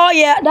 Oh,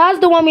 yeah, that's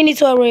the one we need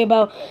to worry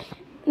about.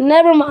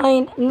 Never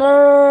mind.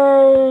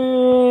 Never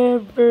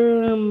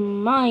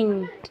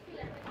mind.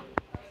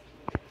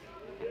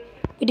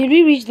 Did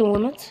we reach the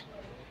limit?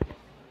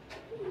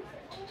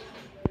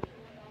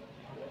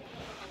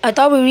 I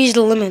thought we reached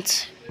the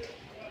limit.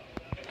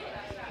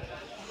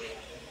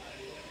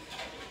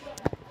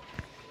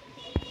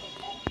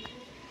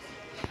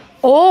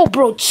 Oh,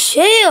 bro,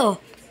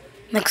 chill.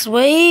 Next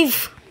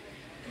wave.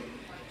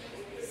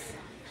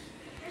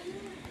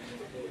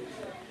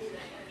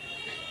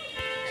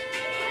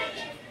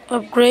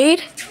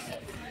 Upgrade.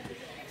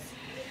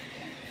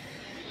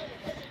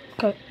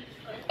 Okay.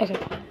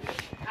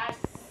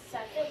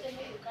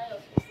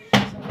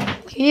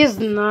 He is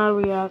not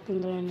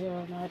reacting to any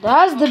right now.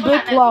 That's the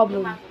big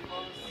problem.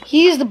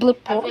 He's a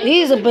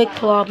big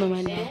problem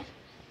right now.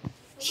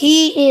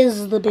 He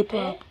is the big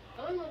problem.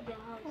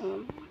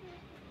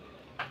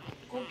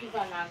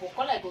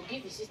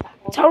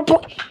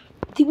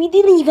 We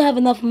didn't even have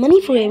enough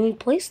money for him. We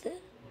placed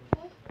it.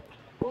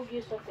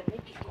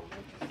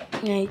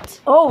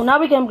 Right. Oh, now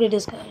we can upgrade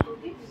this guy.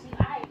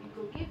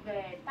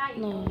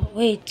 No,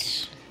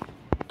 wait.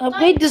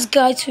 Upgrade this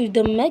guy to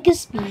the Mega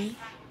Speed.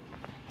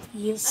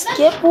 You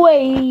skip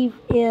wave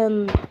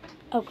and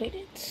upgrade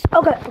it.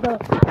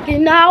 Okay.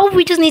 Now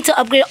we just need to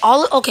upgrade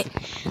all. Okay.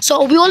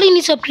 So we only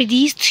need to upgrade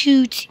these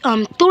 3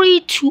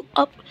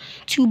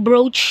 to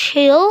Bro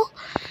Chill.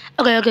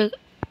 Okay.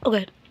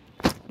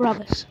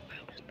 Progress.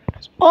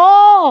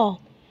 Oh,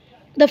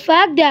 the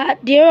fact that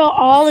they're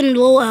all in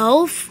low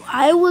health,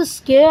 I was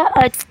scared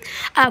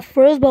at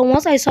first, but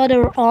once I saw they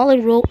were all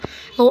in low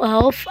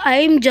health,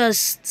 I'm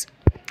just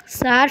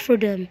sad for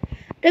them.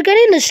 They're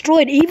getting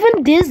destroyed.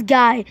 Even this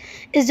guy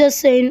is just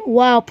saying,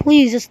 wow,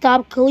 please just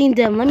stop killing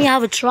them. Let me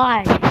have a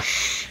try.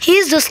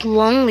 He's just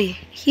lonely.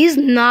 He's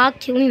not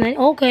killing them.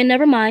 Okay,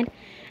 never mind.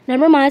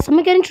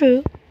 Someone getting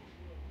through.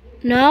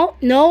 No,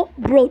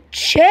 bro,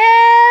 chill.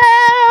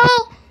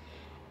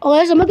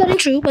 Okay, someone getting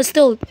through, but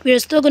still, we're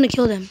still gonna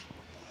kill them.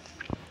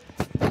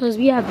 Because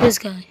we have this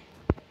guy.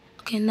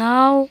 Okay,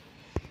 now,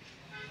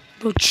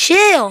 bro,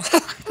 chill.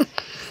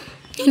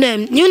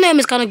 New name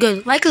is kind of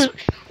good. Like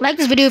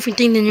this video if you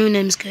think the new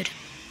name is good.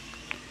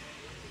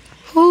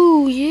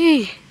 Oh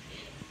yeah.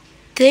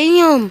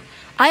 Damn.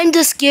 I'm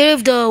just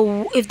scared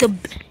if the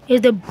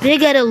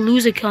big-headed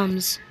loser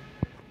comes.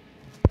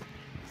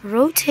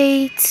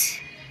 Rotate.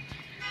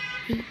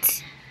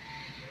 Wait.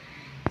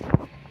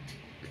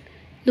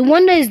 The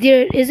one that is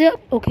there, is it?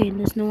 Okay,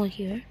 there's no one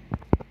here.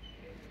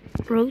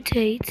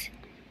 Rotate.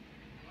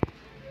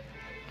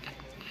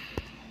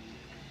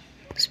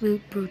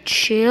 Smooth, bro,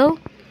 chill.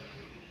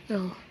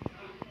 Oh.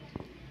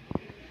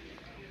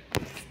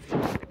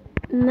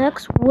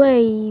 Next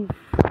wave.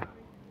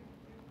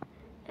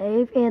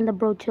 And the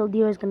bro chill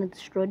deer is gonna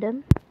destroy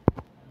them.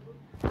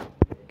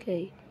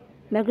 Okay.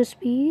 Mega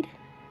speed.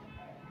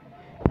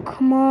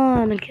 Come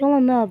on, kill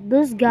enough.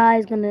 This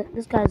guy's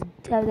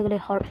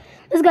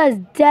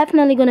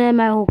definitely gonna end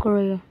my whole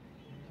career.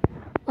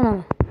 Oh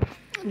no.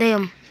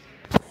 Damn.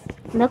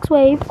 Next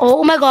wave.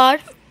 Oh my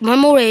god. One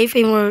more wave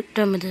and we're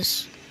done with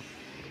this.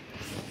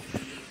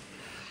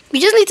 We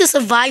just need to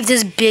survive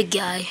this big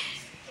guy.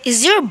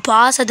 Is there a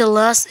boss at the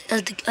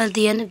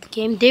end of the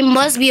game? There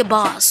must be a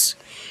boss.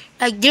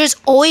 Like there's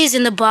always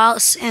in the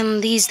boss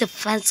in these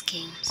defense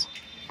games.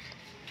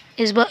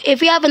 But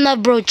if you have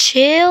enough bro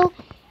chill,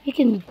 you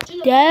can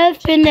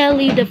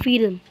definitely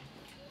defeat him.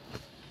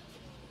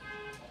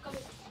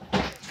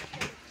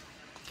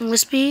 What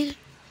speed?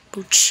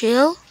 Bro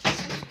chill.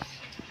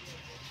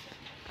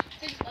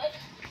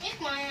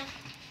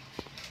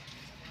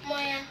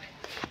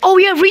 Oh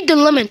yeah, read the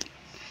limit.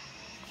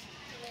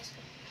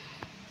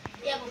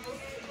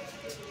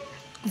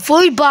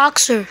 Void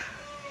Boxer.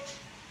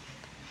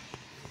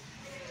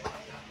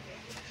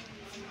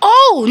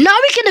 Oh, now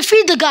we can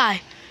defeat the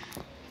guy.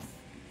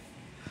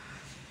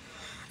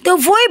 The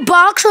Void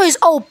Boxer is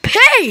OP.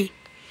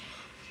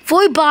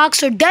 Void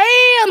Boxer.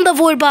 Damn, the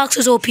Void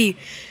Boxer is OP. We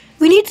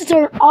need to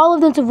turn all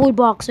of them to Void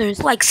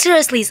Boxers. Like,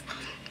 seriously, it's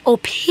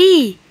OP.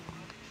 Hey.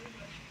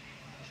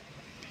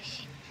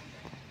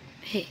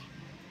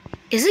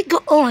 Is it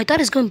go? Oh, I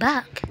thought it's going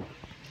back.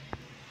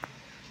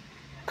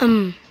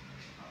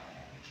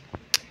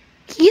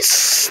 He's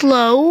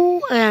slow.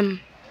 Let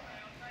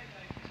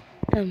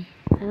me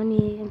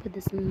put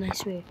this in a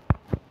nice way.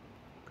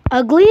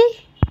 Ugly?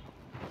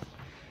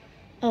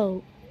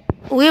 Oh,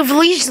 we've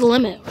reached the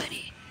limit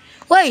already.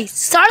 Wait,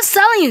 start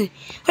selling.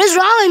 What is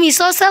wrong with me?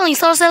 Start selling.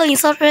 Start selling.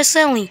 Start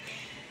selling.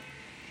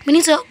 We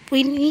need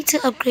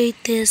to upgrade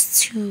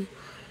this to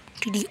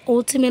the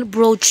ultimate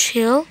bro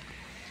chill.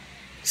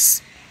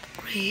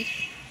 Upgrade.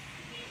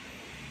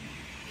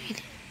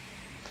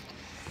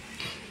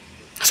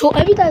 So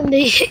every time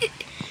they hit,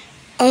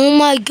 oh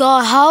my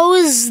god, how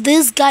is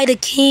this guy the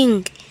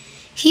king?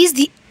 He's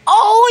the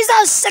always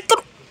that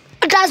second.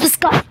 That's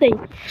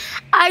disgusting.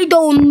 I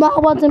do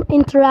not want to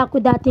interact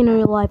with that thing in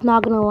real life.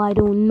 Not gonna lie, I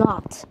do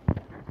not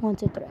want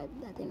to interact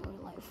with that thing in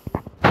real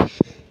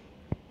life.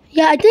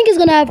 Yeah, I think he's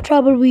gonna have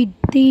trouble with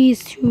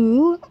these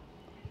two.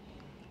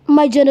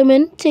 My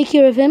gentleman, take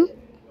care of him.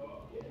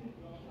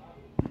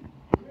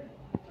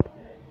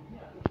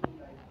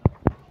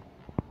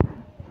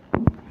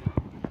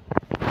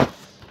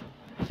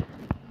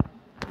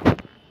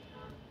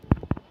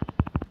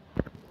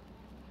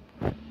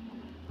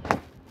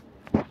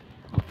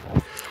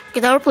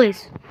 Get out,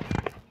 please.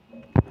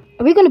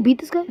 Are we gonna beat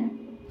this guy?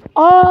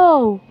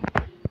 Oh!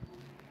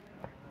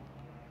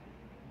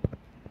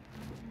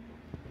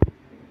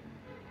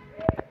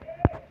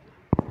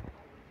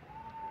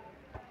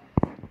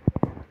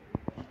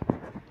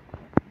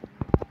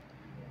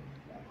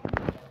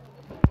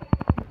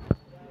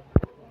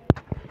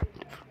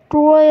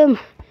 Destroy him.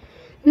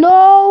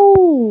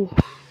 No!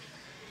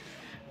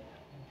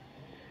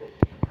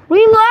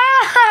 We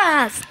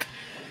lost!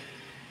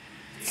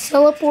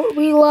 Teleport,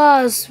 we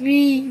lost.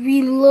 We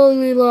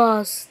literally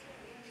lost.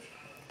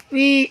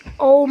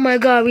 Oh my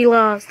god, we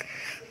lost.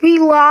 We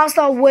lost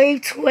our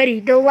wave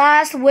 20. The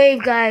last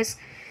wave, guys.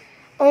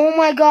 Oh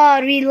my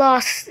god, we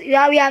lost.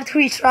 Now we have to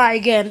retry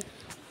again.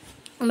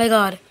 Oh my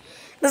god.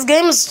 This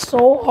game is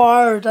so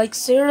hard. Like,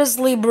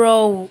 seriously,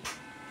 bro.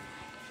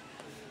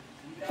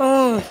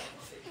 Oh,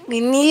 we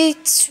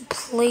need to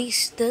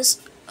place this.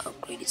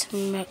 Upgrade it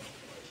to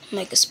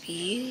mega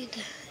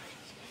speed.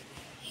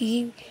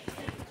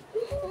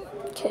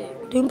 Okay,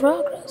 we're doing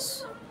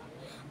progress.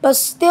 But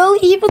still,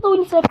 even though we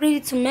need to upgrade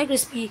it to mega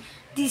speed,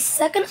 the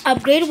second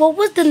upgrade, what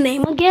was the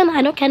name again?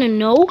 I don't kind of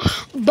know.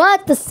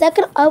 But the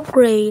second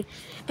upgrade,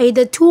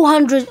 the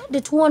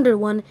 200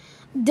 one,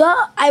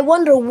 I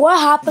wonder what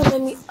happens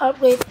when we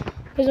upgrade,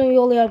 because when we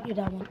only upgrade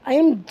that one. I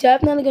am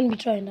definitely going to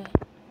be trying that.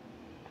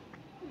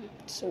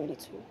 So we need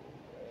to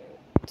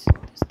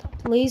stop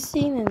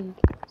placing and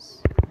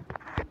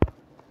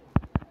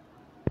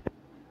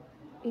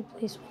we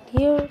place one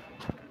here,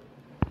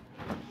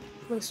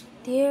 place one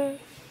there,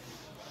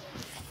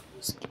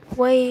 skip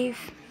wave,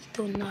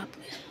 do not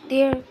place it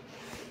there.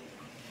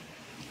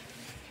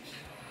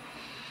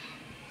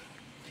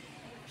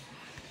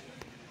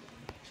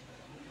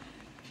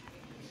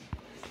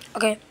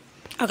 Okay.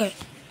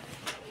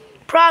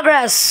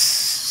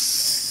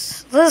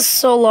 Progress. This is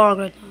so long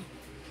right now.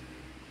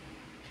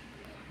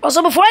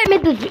 Also, before I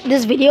made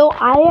this video,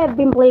 I have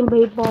been playing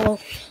baseball.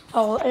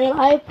 Oh, and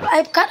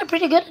I've gotten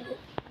pretty good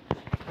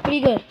at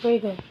it. Very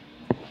good.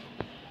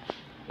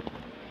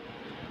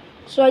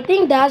 So I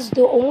think that's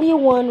the only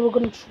one we're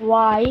gonna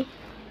try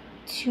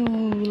to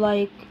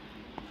like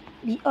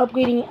be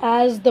upgrading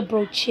as the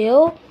bro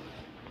chill.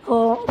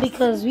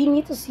 Because we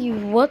need to see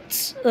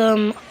what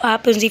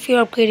happens if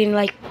you're upgrading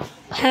like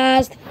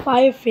past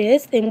Fire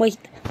Fist and what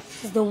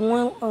is the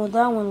one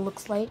that one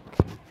looks like.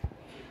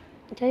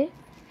 Okay.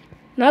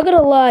 Not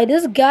gonna lie,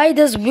 this guy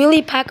does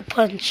really pack a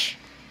punch.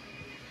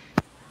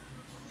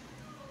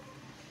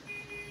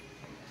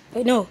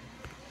 Wait, no.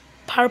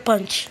 Power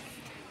punch.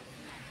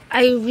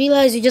 I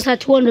realized you just had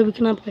 200, we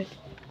can upgrade.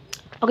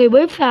 Okay,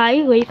 wave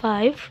 5.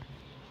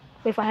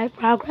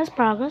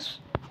 Progress.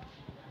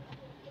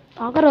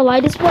 Not gonna lie,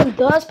 this one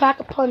does pack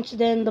a punch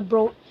than the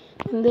bro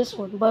in this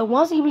one. But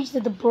once he reaches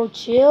the bro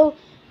chill,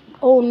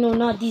 oh no,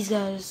 not these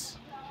guys.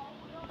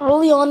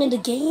 Early on in the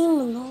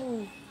game,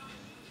 no.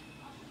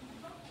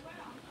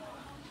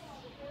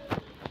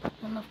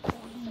 Enough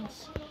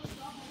coins.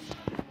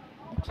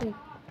 Actually.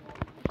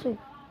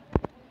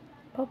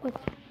 Papa,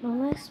 no,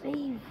 nice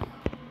wave.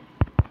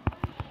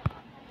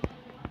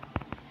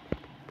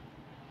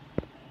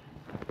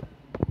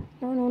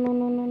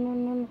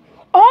 No.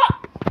 Oh!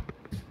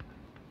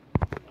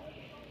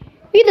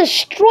 We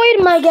destroyed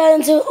my guy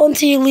until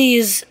he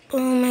leaves. Oh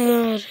my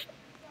god.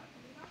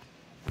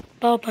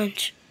 Power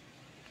punch.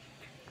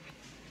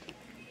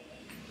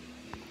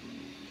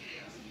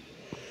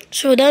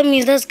 So that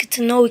means that's good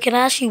to know. We can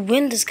actually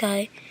win this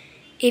guy.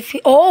 If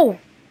we... Oh!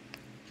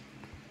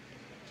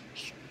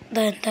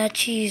 Then that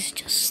cheese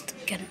just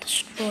getting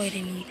destroyed.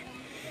 I mean.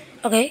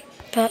 Okay.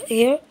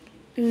 Here.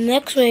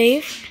 Next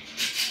wave.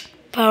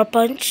 Power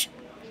punch.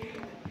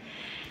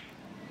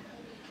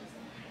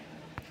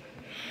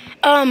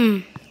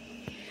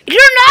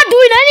 You're not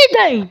doing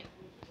anything.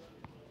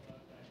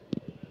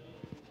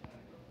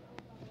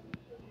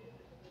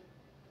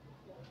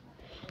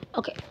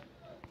 Okay.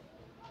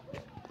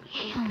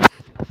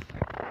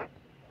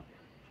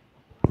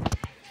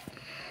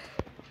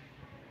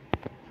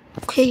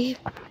 Okay.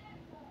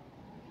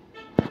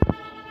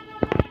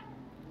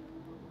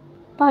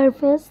 Fire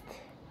fist.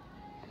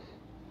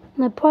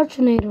 And a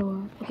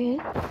Portunator. Okay.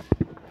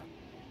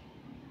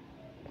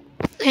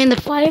 And the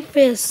fire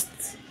fist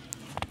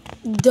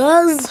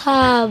does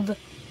have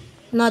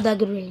not that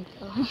good range.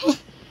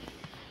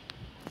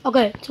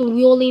 Okay, so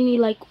we only need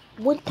like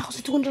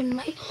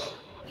 1,209.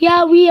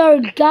 Yeah, we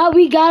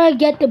gotta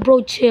get the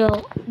bro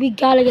chill. We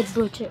gotta get the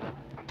bro chill.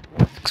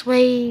 Next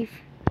wave.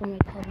 Oh my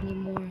god, we need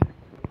more.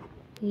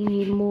 We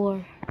need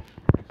more.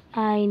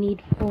 I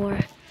need more.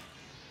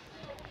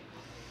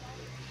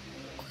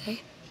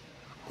 Okay.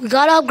 We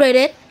gotta upgrade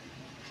it.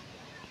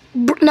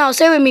 Now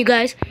stay with me,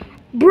 guys.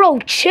 Bro,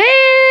 chill.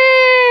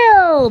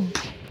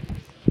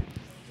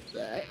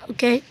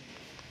 Okay.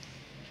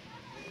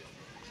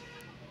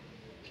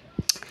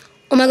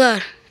 Oh my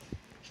god.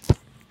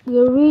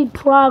 We're really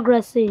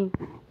progressing.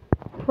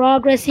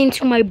 Progressing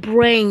to my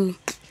brain.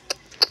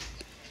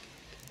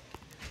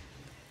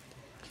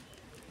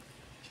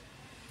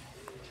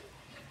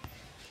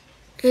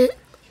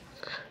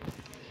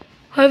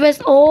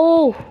 Harvest.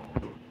 Oh.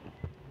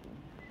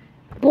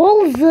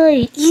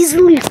 Bullseye.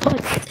 Easily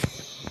touched.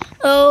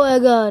 Oh my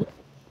god.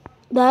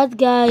 That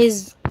guy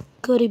is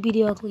gonna be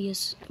the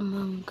ugliest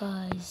among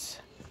guys.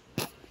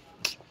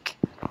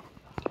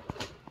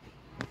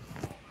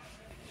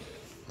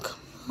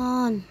 Come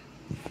on.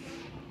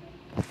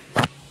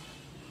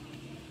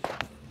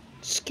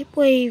 Skip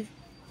wave.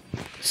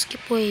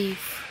 Skip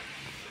wave.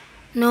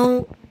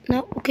 No.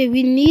 No. Okay,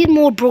 we need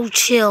more bro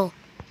chill.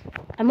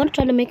 I'm gonna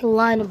try to make a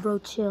line of bro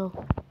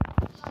chill.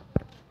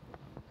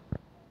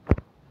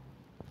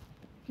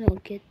 I'll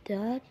get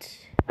that.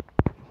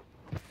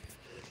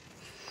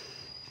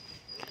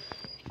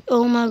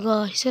 Oh my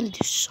god, he's gonna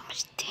do so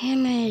much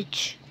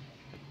damage.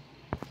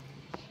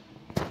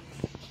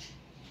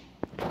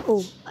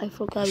 Oh, I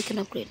forgot we can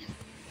upgrade him.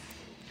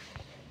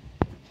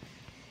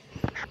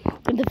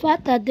 And the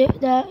fact that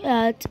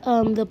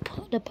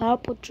the power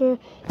pusher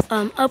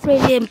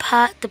upgrading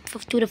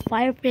to the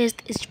fire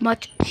fist is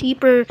much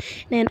cheaper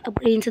than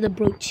upgrading to the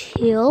bro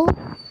chill.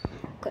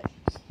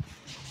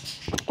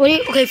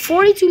 Okay,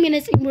 42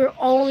 minutes and we're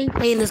only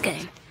playing this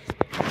game.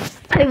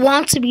 I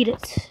want to beat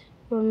it.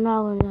 We're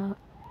not.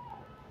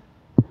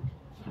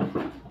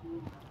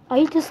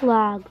 I just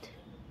lagged.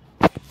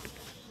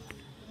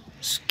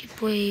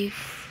 Skip wave.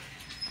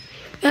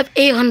 We have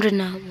 800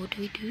 now. What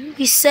do we do?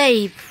 We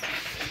save.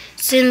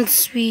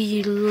 Since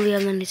we really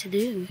have nothing to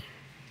do.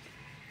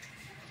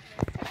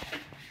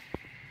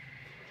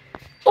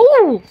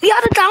 Oh! We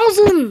got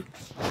 1,000!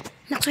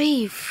 Next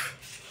wave.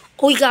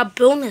 Oh, we got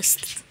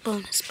bonus.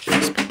 Bonus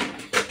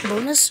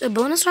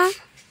round?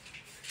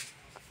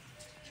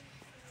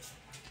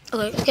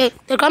 Okay,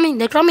 they're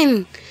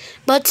coming.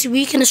 But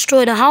we can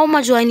destroy them. How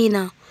much do I need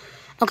now?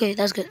 Okay,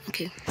 that's good.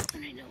 Okay.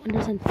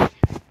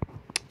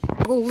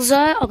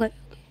 Bullseye. Okay.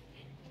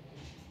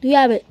 Do you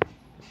have it?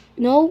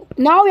 No?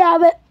 Now we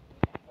have it.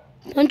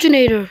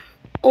 Punctunator.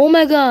 Oh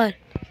my god.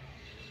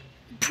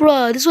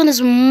 Bruh, this one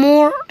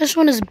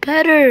is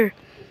better.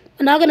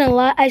 I'm not gonna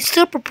lie, I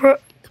still prefer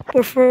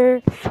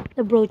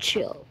the bro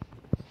chill.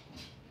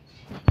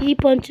 He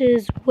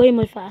punches way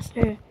much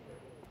faster.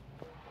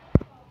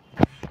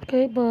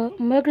 Okay, but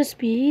mega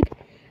speed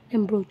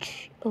and bro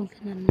chill. Okay,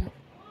 not enough.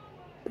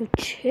 Bro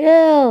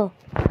chill.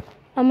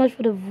 How much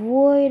for the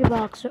void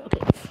boxer?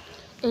 Okay,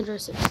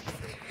 interesting.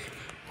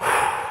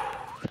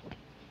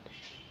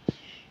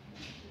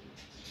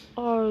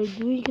 Are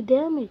doing good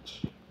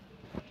damage.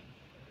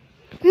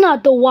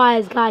 Not the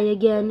wise guy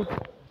again.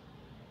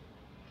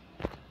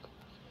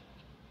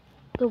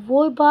 The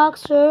void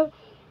boxer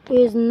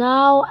is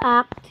now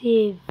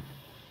active.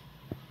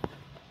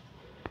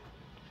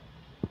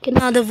 Okay,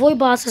 now the void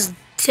box is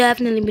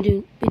definitely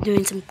be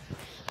doing some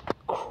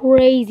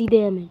crazy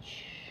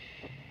damage.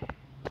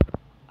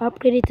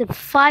 Upgraded to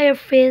fire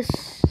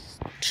fist.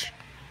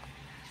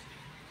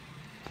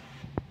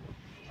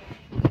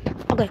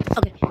 Okay.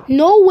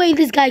 No way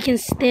this guy can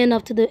stand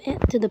up to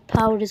the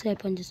power this guy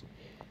punches.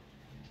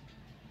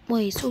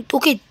 Wait, so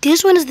okay,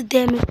 this one is the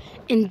damage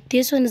and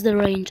this one is the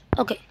range.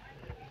 Okay.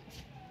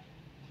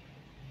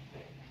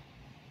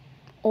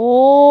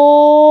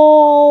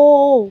 Oh,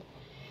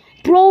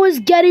 bro is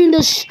getting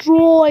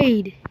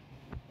destroyed.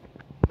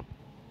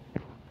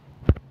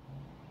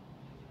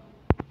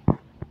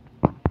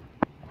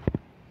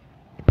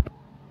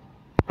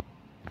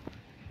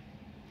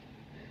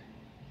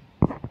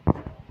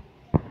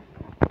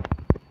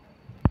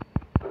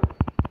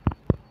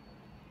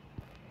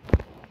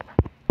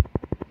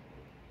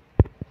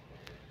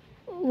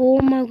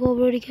 Oh my god, we're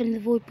already getting the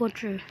void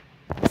puncher.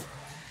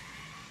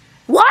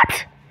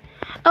 What?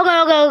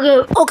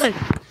 Okay.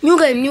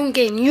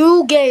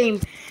 New game.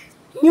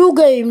 New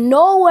game.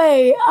 No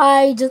way.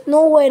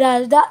 No way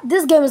that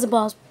this game is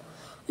impossible.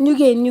 New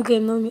game.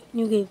 No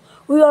new game.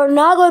 We are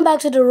not going back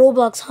to the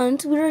Roblox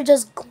Hunt. We are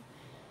just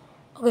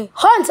okay.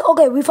 Hunt.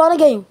 Okay, we found a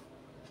game.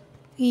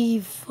 We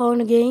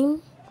found a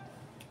game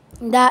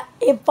that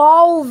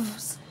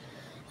evolves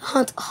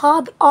Hunt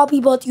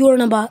hobby, but you're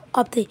in about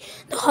update.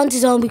 The Hunt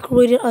is on. We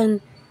created a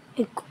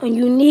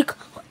unique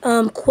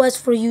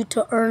quest for you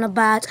to earn a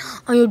badge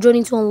on your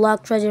journey to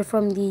unlock treasure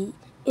from the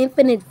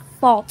infinite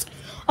vault.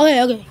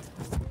 Okay.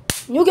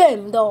 New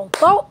game though.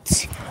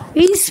 Vault.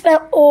 We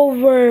spent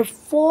over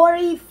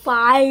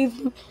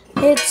 45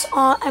 minutes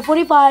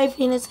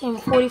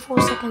and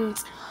 44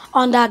 seconds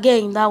on that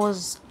game. That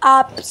was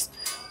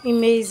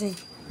amazing.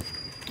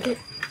 Okay,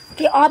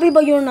 Abby,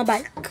 but you're on a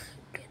bike.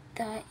 Get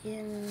that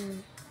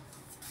in.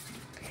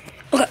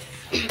 Okay.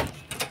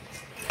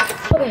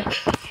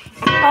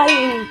 I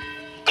am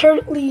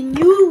currently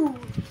new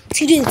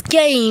to this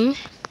game.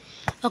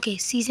 Okay,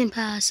 season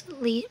pass,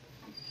 late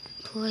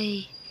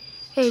play.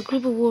 A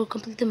group of will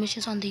complete the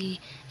missions on the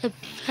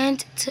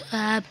event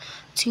tab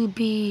to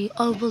be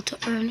able to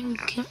earn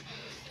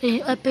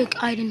epic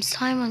items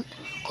time.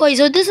 Okay,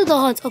 so this is the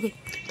hunt. Okay,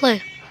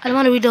 play. I don't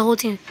want to read the whole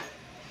thing.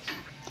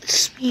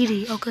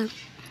 Speedy. Okay.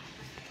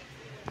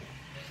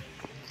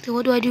 So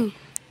what do I do?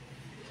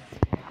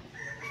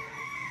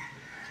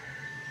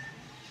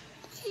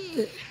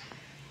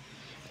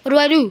 What do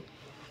I do?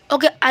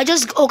 Okay, I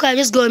just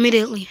go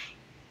immediately.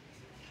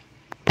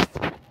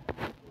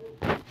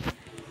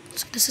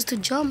 So this is to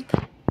jump.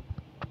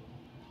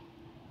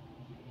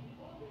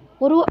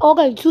 What do I,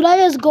 okay, should I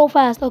just go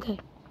fast? Okay.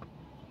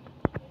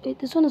 Wait,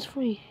 this one is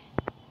free.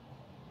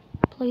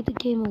 Play the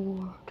game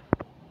award.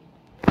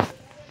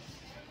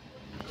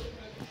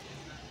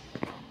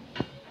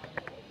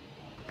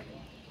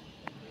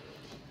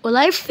 Well,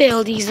 I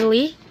failed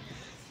easily.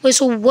 Wait,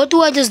 so what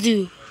do I just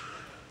do?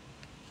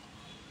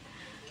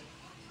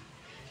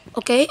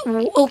 Okay,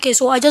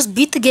 so I just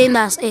beat the game,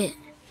 that's it.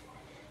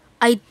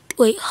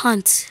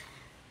 Hunt.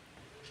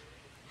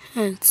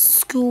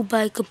 School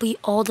by complete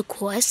all the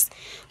quests.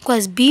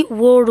 Quest beat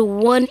World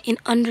 1 in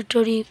under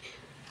 30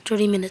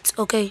 minutes.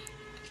 Okay.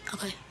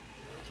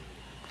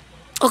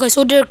 Okay,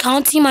 so they're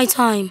counting my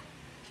time.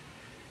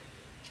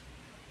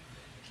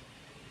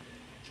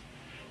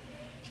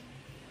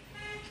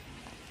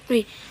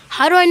 Wait,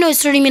 how do I know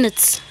it's 30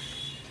 minutes?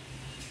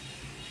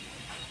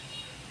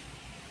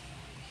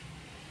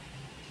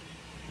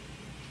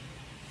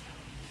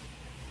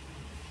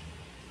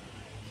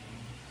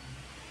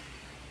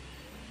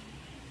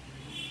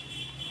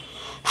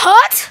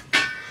 What?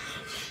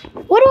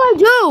 What do I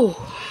do?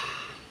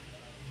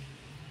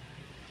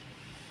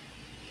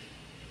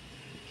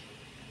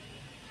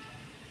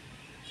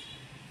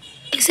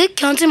 Is it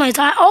counting my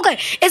time? Okay,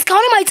 it's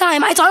counting my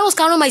time. I thought it was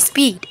counting my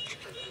speed.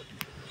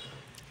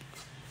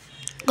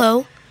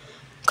 Go.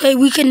 Okay,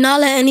 we cannot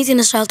let anything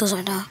distract us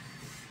right now.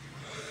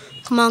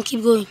 Come on,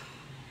 keep going.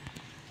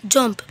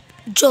 Jump.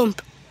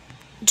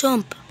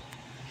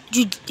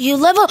 You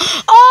level.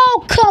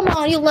 Oh, come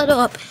on, you level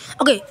up.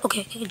 Okay,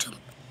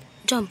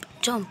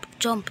 jump.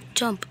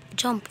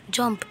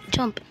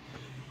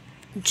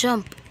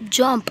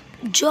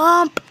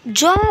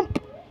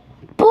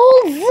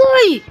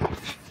 Bullseye!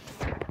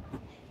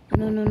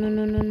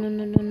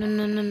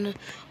 No.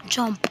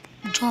 Jump.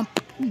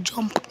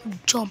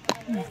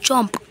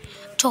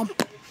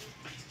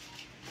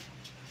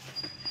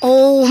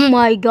 Oh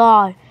my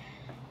god.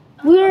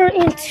 We're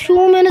in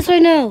 2 minutes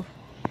right now.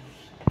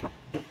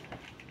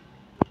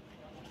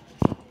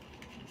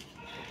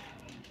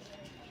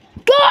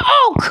 Go!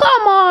 Oh,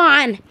 come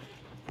on!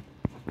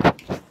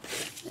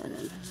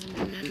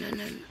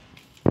 No.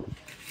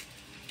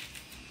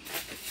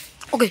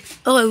 Okay,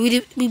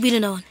 we beat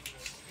another one.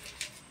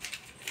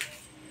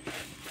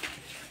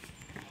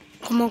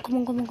 Come on,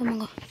 go. I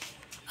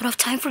don't have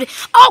time for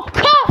this. Oh,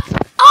 come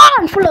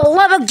on! For the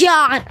love of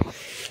God!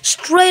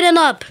 Straighten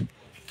up.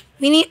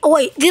 We need. Oh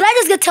wait, did I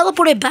just get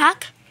teleported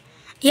back?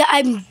 Yeah,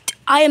 I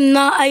am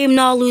not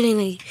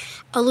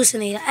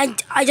hallucinating. I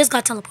just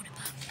got teleported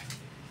back.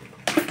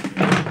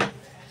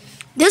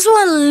 This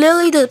one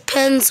literally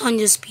depends on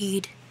your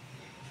speed.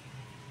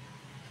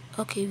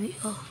 Okay,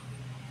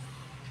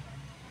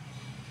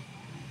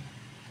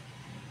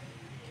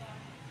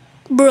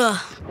 bruh.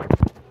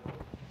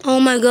 Oh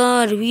my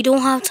god, we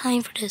don't have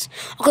time for this.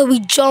 Okay, we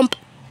jump.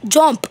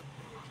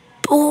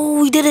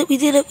 Oh, we did it.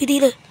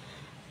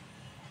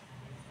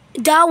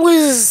 That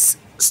was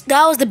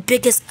the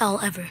biggest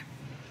L ever.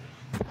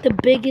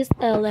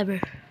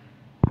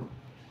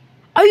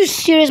 Are you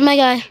serious, my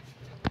guy?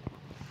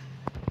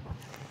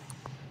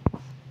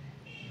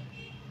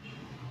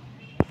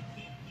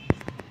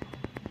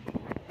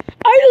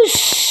 Are you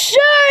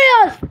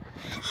serious?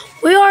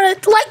 We are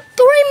at like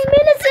 3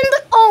 minutes in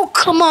the. Oh,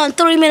 come on,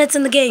 3 minutes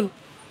in the game.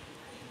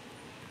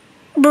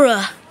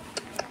 Bruh.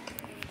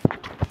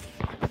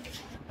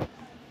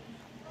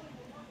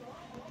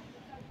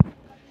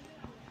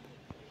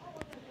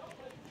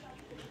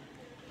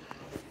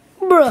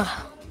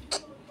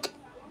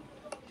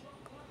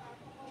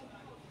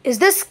 Is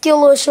this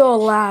skill or show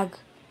lag?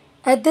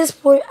 At this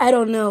point, I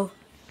don't know.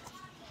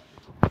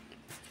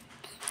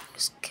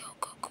 Just go.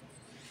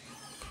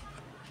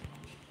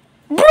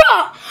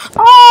 Bruh!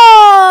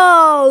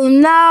 Oh!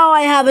 Now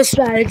I have a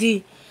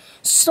strategy.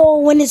 So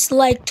when it's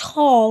like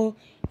tall,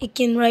 it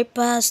can right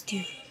past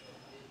you.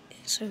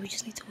 So we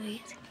just need to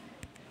wait.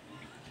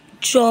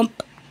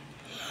 Jump.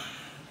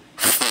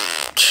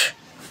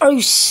 Are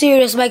you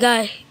serious, my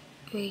guy?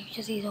 We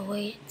just need to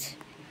wait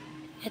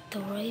at the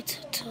right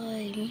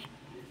time.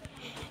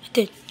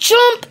 Then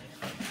jump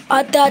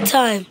at that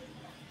time.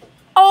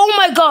 Oh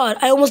my god,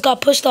 I almost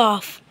got pushed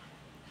off.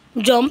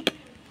 Jump.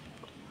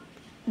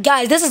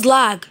 Guys, this is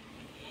lag.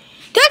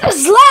 This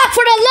is lag,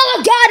 for the love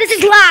of God, this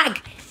is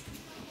lag.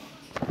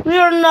 We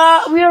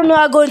are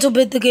not going to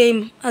beat the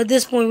game. At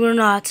this point, we're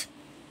not.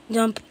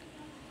 Jump.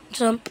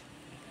 Jump.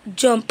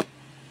 Jump.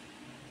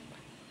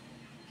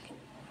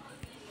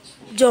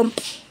 Jump.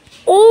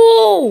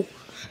 Oh!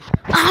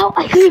 Ow,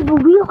 I didn't even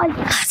realize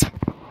that.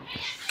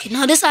 Okay,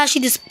 now this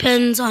actually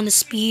depends on the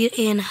speed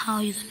and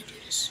how you're gonna do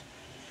this.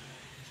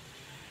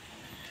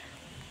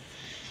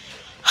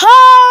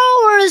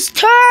 Howard's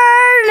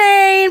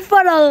turning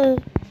for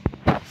the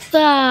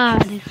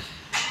side.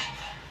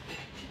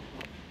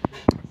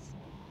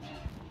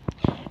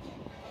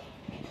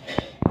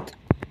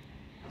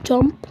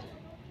 Jump.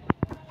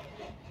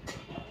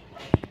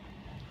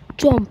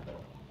 Jump.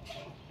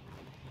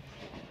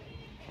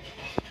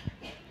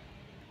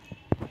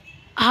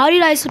 How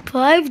did I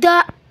survive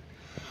that?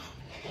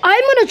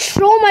 I'm gonna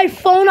throw my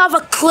phone off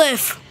a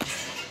cliff.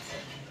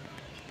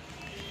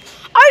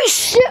 Are you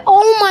shit?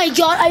 Oh my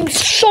god, I'm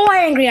so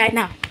angry right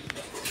now.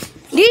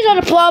 These are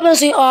the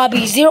problems in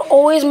hobbies. They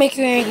always make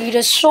you angry.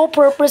 The sole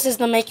purpose is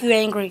to make you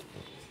angry.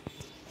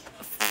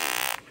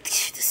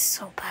 This is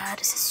so bad.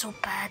 This is so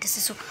bad. This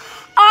is so...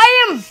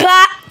 I am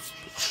bad.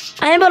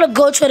 I am about to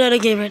go to another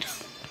game right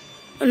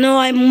now. No,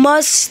 I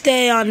must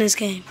stay on this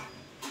game.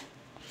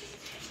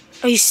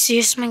 Are you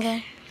serious, my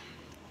guy?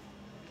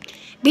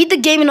 Beat the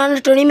game in under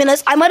 30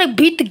 minutes. I might have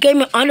beat the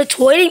game in under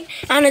 20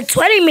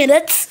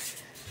 minutes.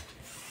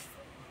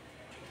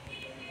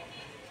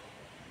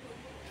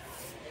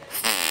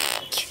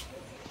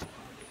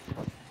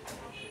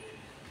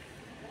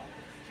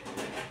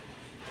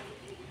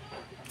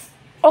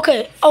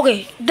 Okay.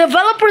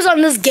 Developers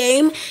on this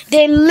game,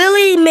 they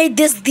literally made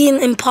this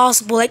thing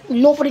impossible. Like,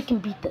 nobody can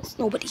beat this.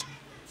 Nobody.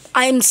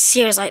 I am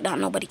serious right now.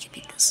 Nobody can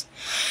beat this.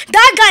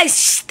 That guy's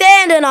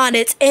standing on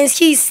it, and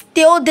he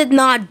still did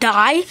not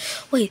die.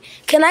 Wait,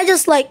 can I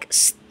just, like,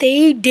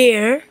 stay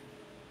there?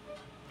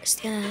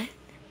 Stand on it.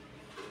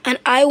 And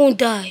I won't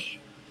die.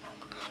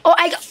 Oh,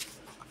 I got...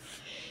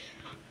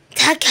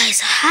 That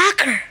guy's a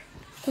hacker.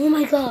 Oh,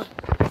 my God.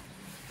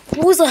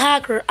 Who's a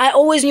hacker? I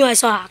always knew I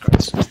saw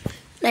hackers.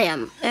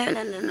 Damn. No.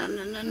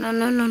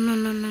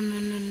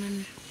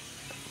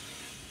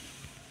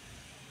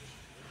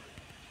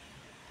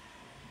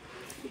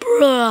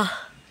 Bruh.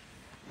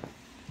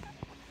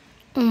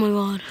 Oh my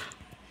god.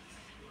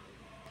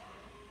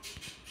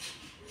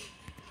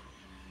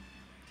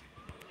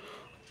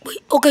 Wait,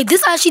 okay,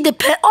 this actually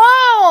depends.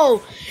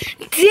 Oh!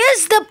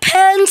 This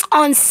depends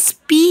on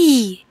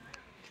speed.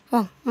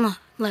 Oh, no,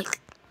 like.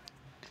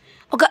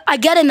 Okay, I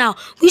get it now.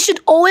 We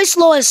should always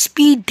slow our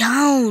speed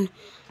down.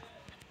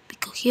 We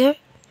go here,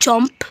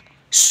 jump,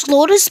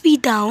 slow the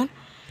speed down,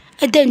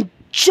 and then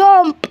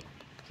jump.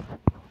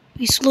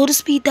 We slow the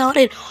speed down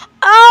and...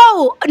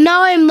 Oh!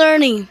 Now I'm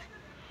learning.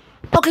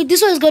 Okay,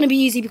 this one is going to be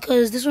easy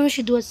because this one we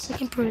should do as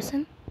second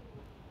person.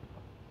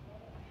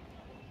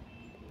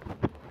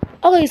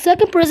 Okay,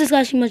 second person is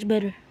actually much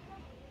better.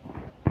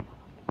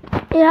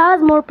 It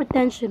has more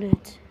potential in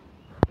it.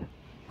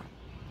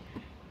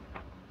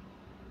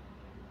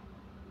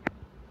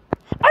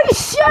 Are you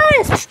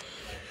serious?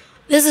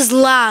 This is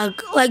lag.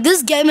 Like,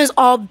 this game is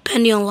all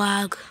depending on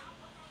lag.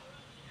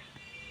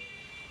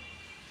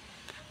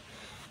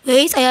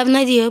 Wait, I have an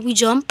idea. We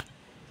jump.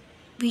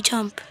 We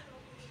jump.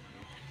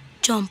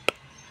 Jump.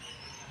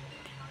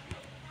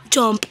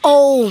 Jump.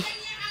 Oh.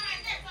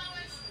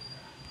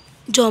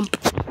 Jump.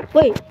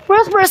 Wait,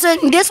 first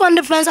person. This one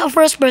depends on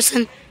first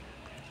person.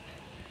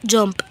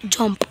 Jump.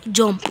 Jump.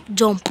 Jump.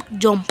 Jump.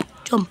 Jump.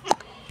 Jump.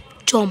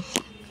 Jump.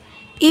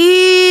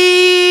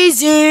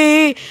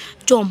 Easy.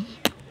 Jump.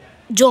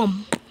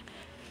 Jump.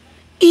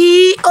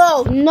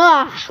 Oh,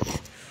 nah.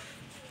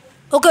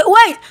 Okay,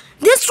 wait.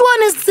 This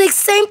one is the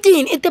same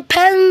thing. It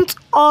depends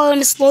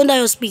on slowing down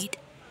your speed.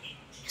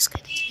 Just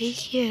gonna take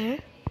here.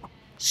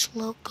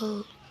 Slow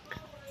go.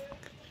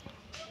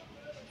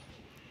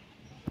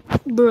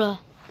 Bruh.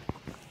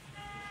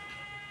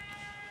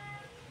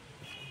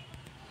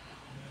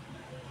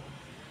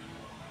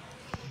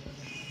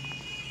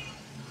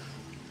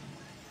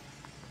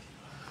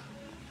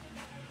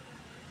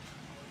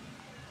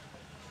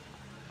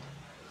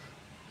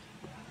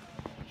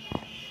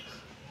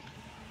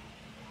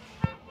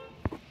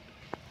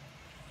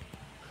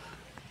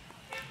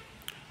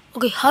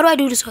 Okay, how do I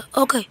do this?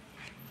 Okay.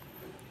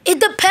 It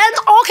depends.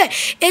 Okay,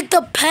 it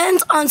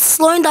depends on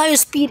slowing down your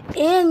speed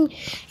and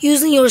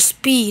using your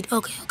speed.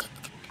 Okay.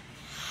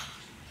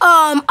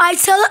 I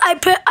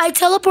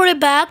teleported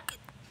back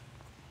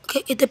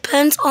Okay, it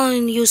depends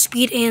on your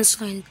speed and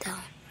slowing it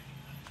down.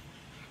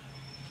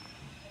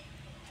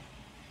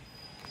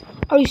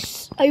 Are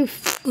you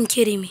fucking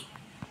kidding me?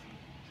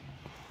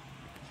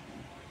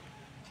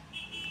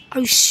 Are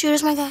you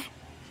serious, my guy?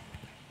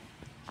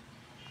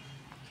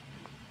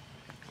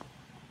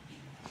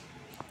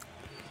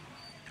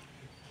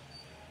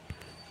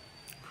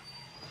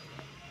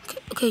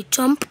 Okay,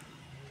 jump.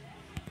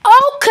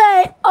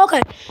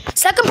 Okay.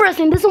 Second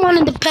person. This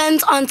one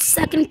depends on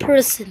second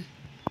person.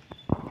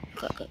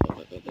 Okay.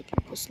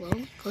 Go slow.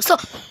 Go slow.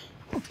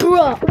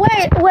 Bro,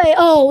 wait.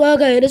 Oh,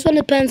 okay. This one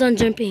depends on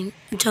jumping.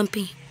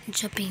 Jumping.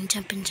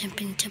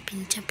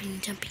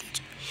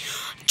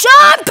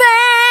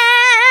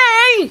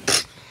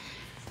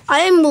 I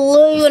am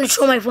literally gonna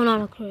throw my phone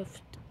on a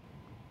cliff.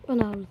 On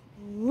a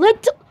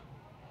little.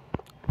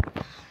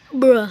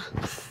 Bruh.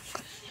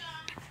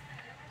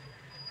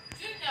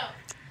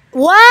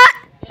 What?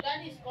 Your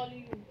daddy is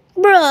calling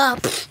you.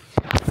 Bruh.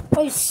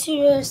 Are you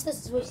serious?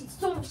 This is wasting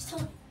so much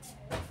time.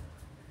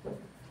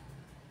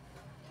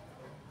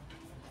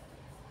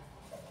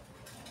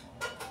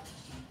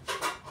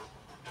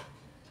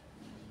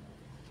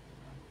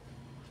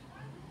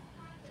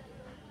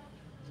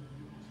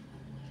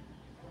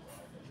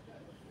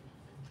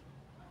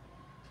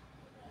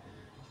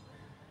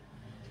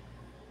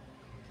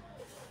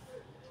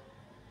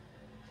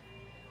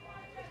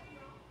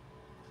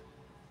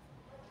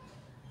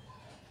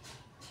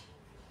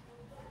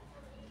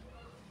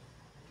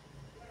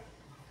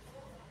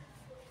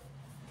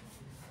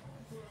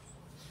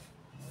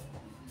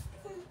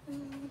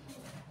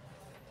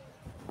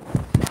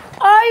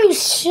 Are you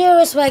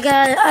serious, my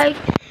guy?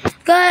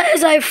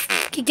 Guys, I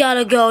fucking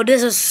gotta go.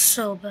 This is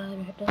so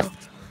bad.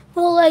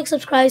 Well, like,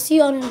 subscribe, see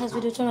you on the next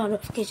video, turn on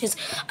notifications,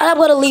 and I'm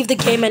gonna leave the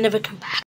game and never come back.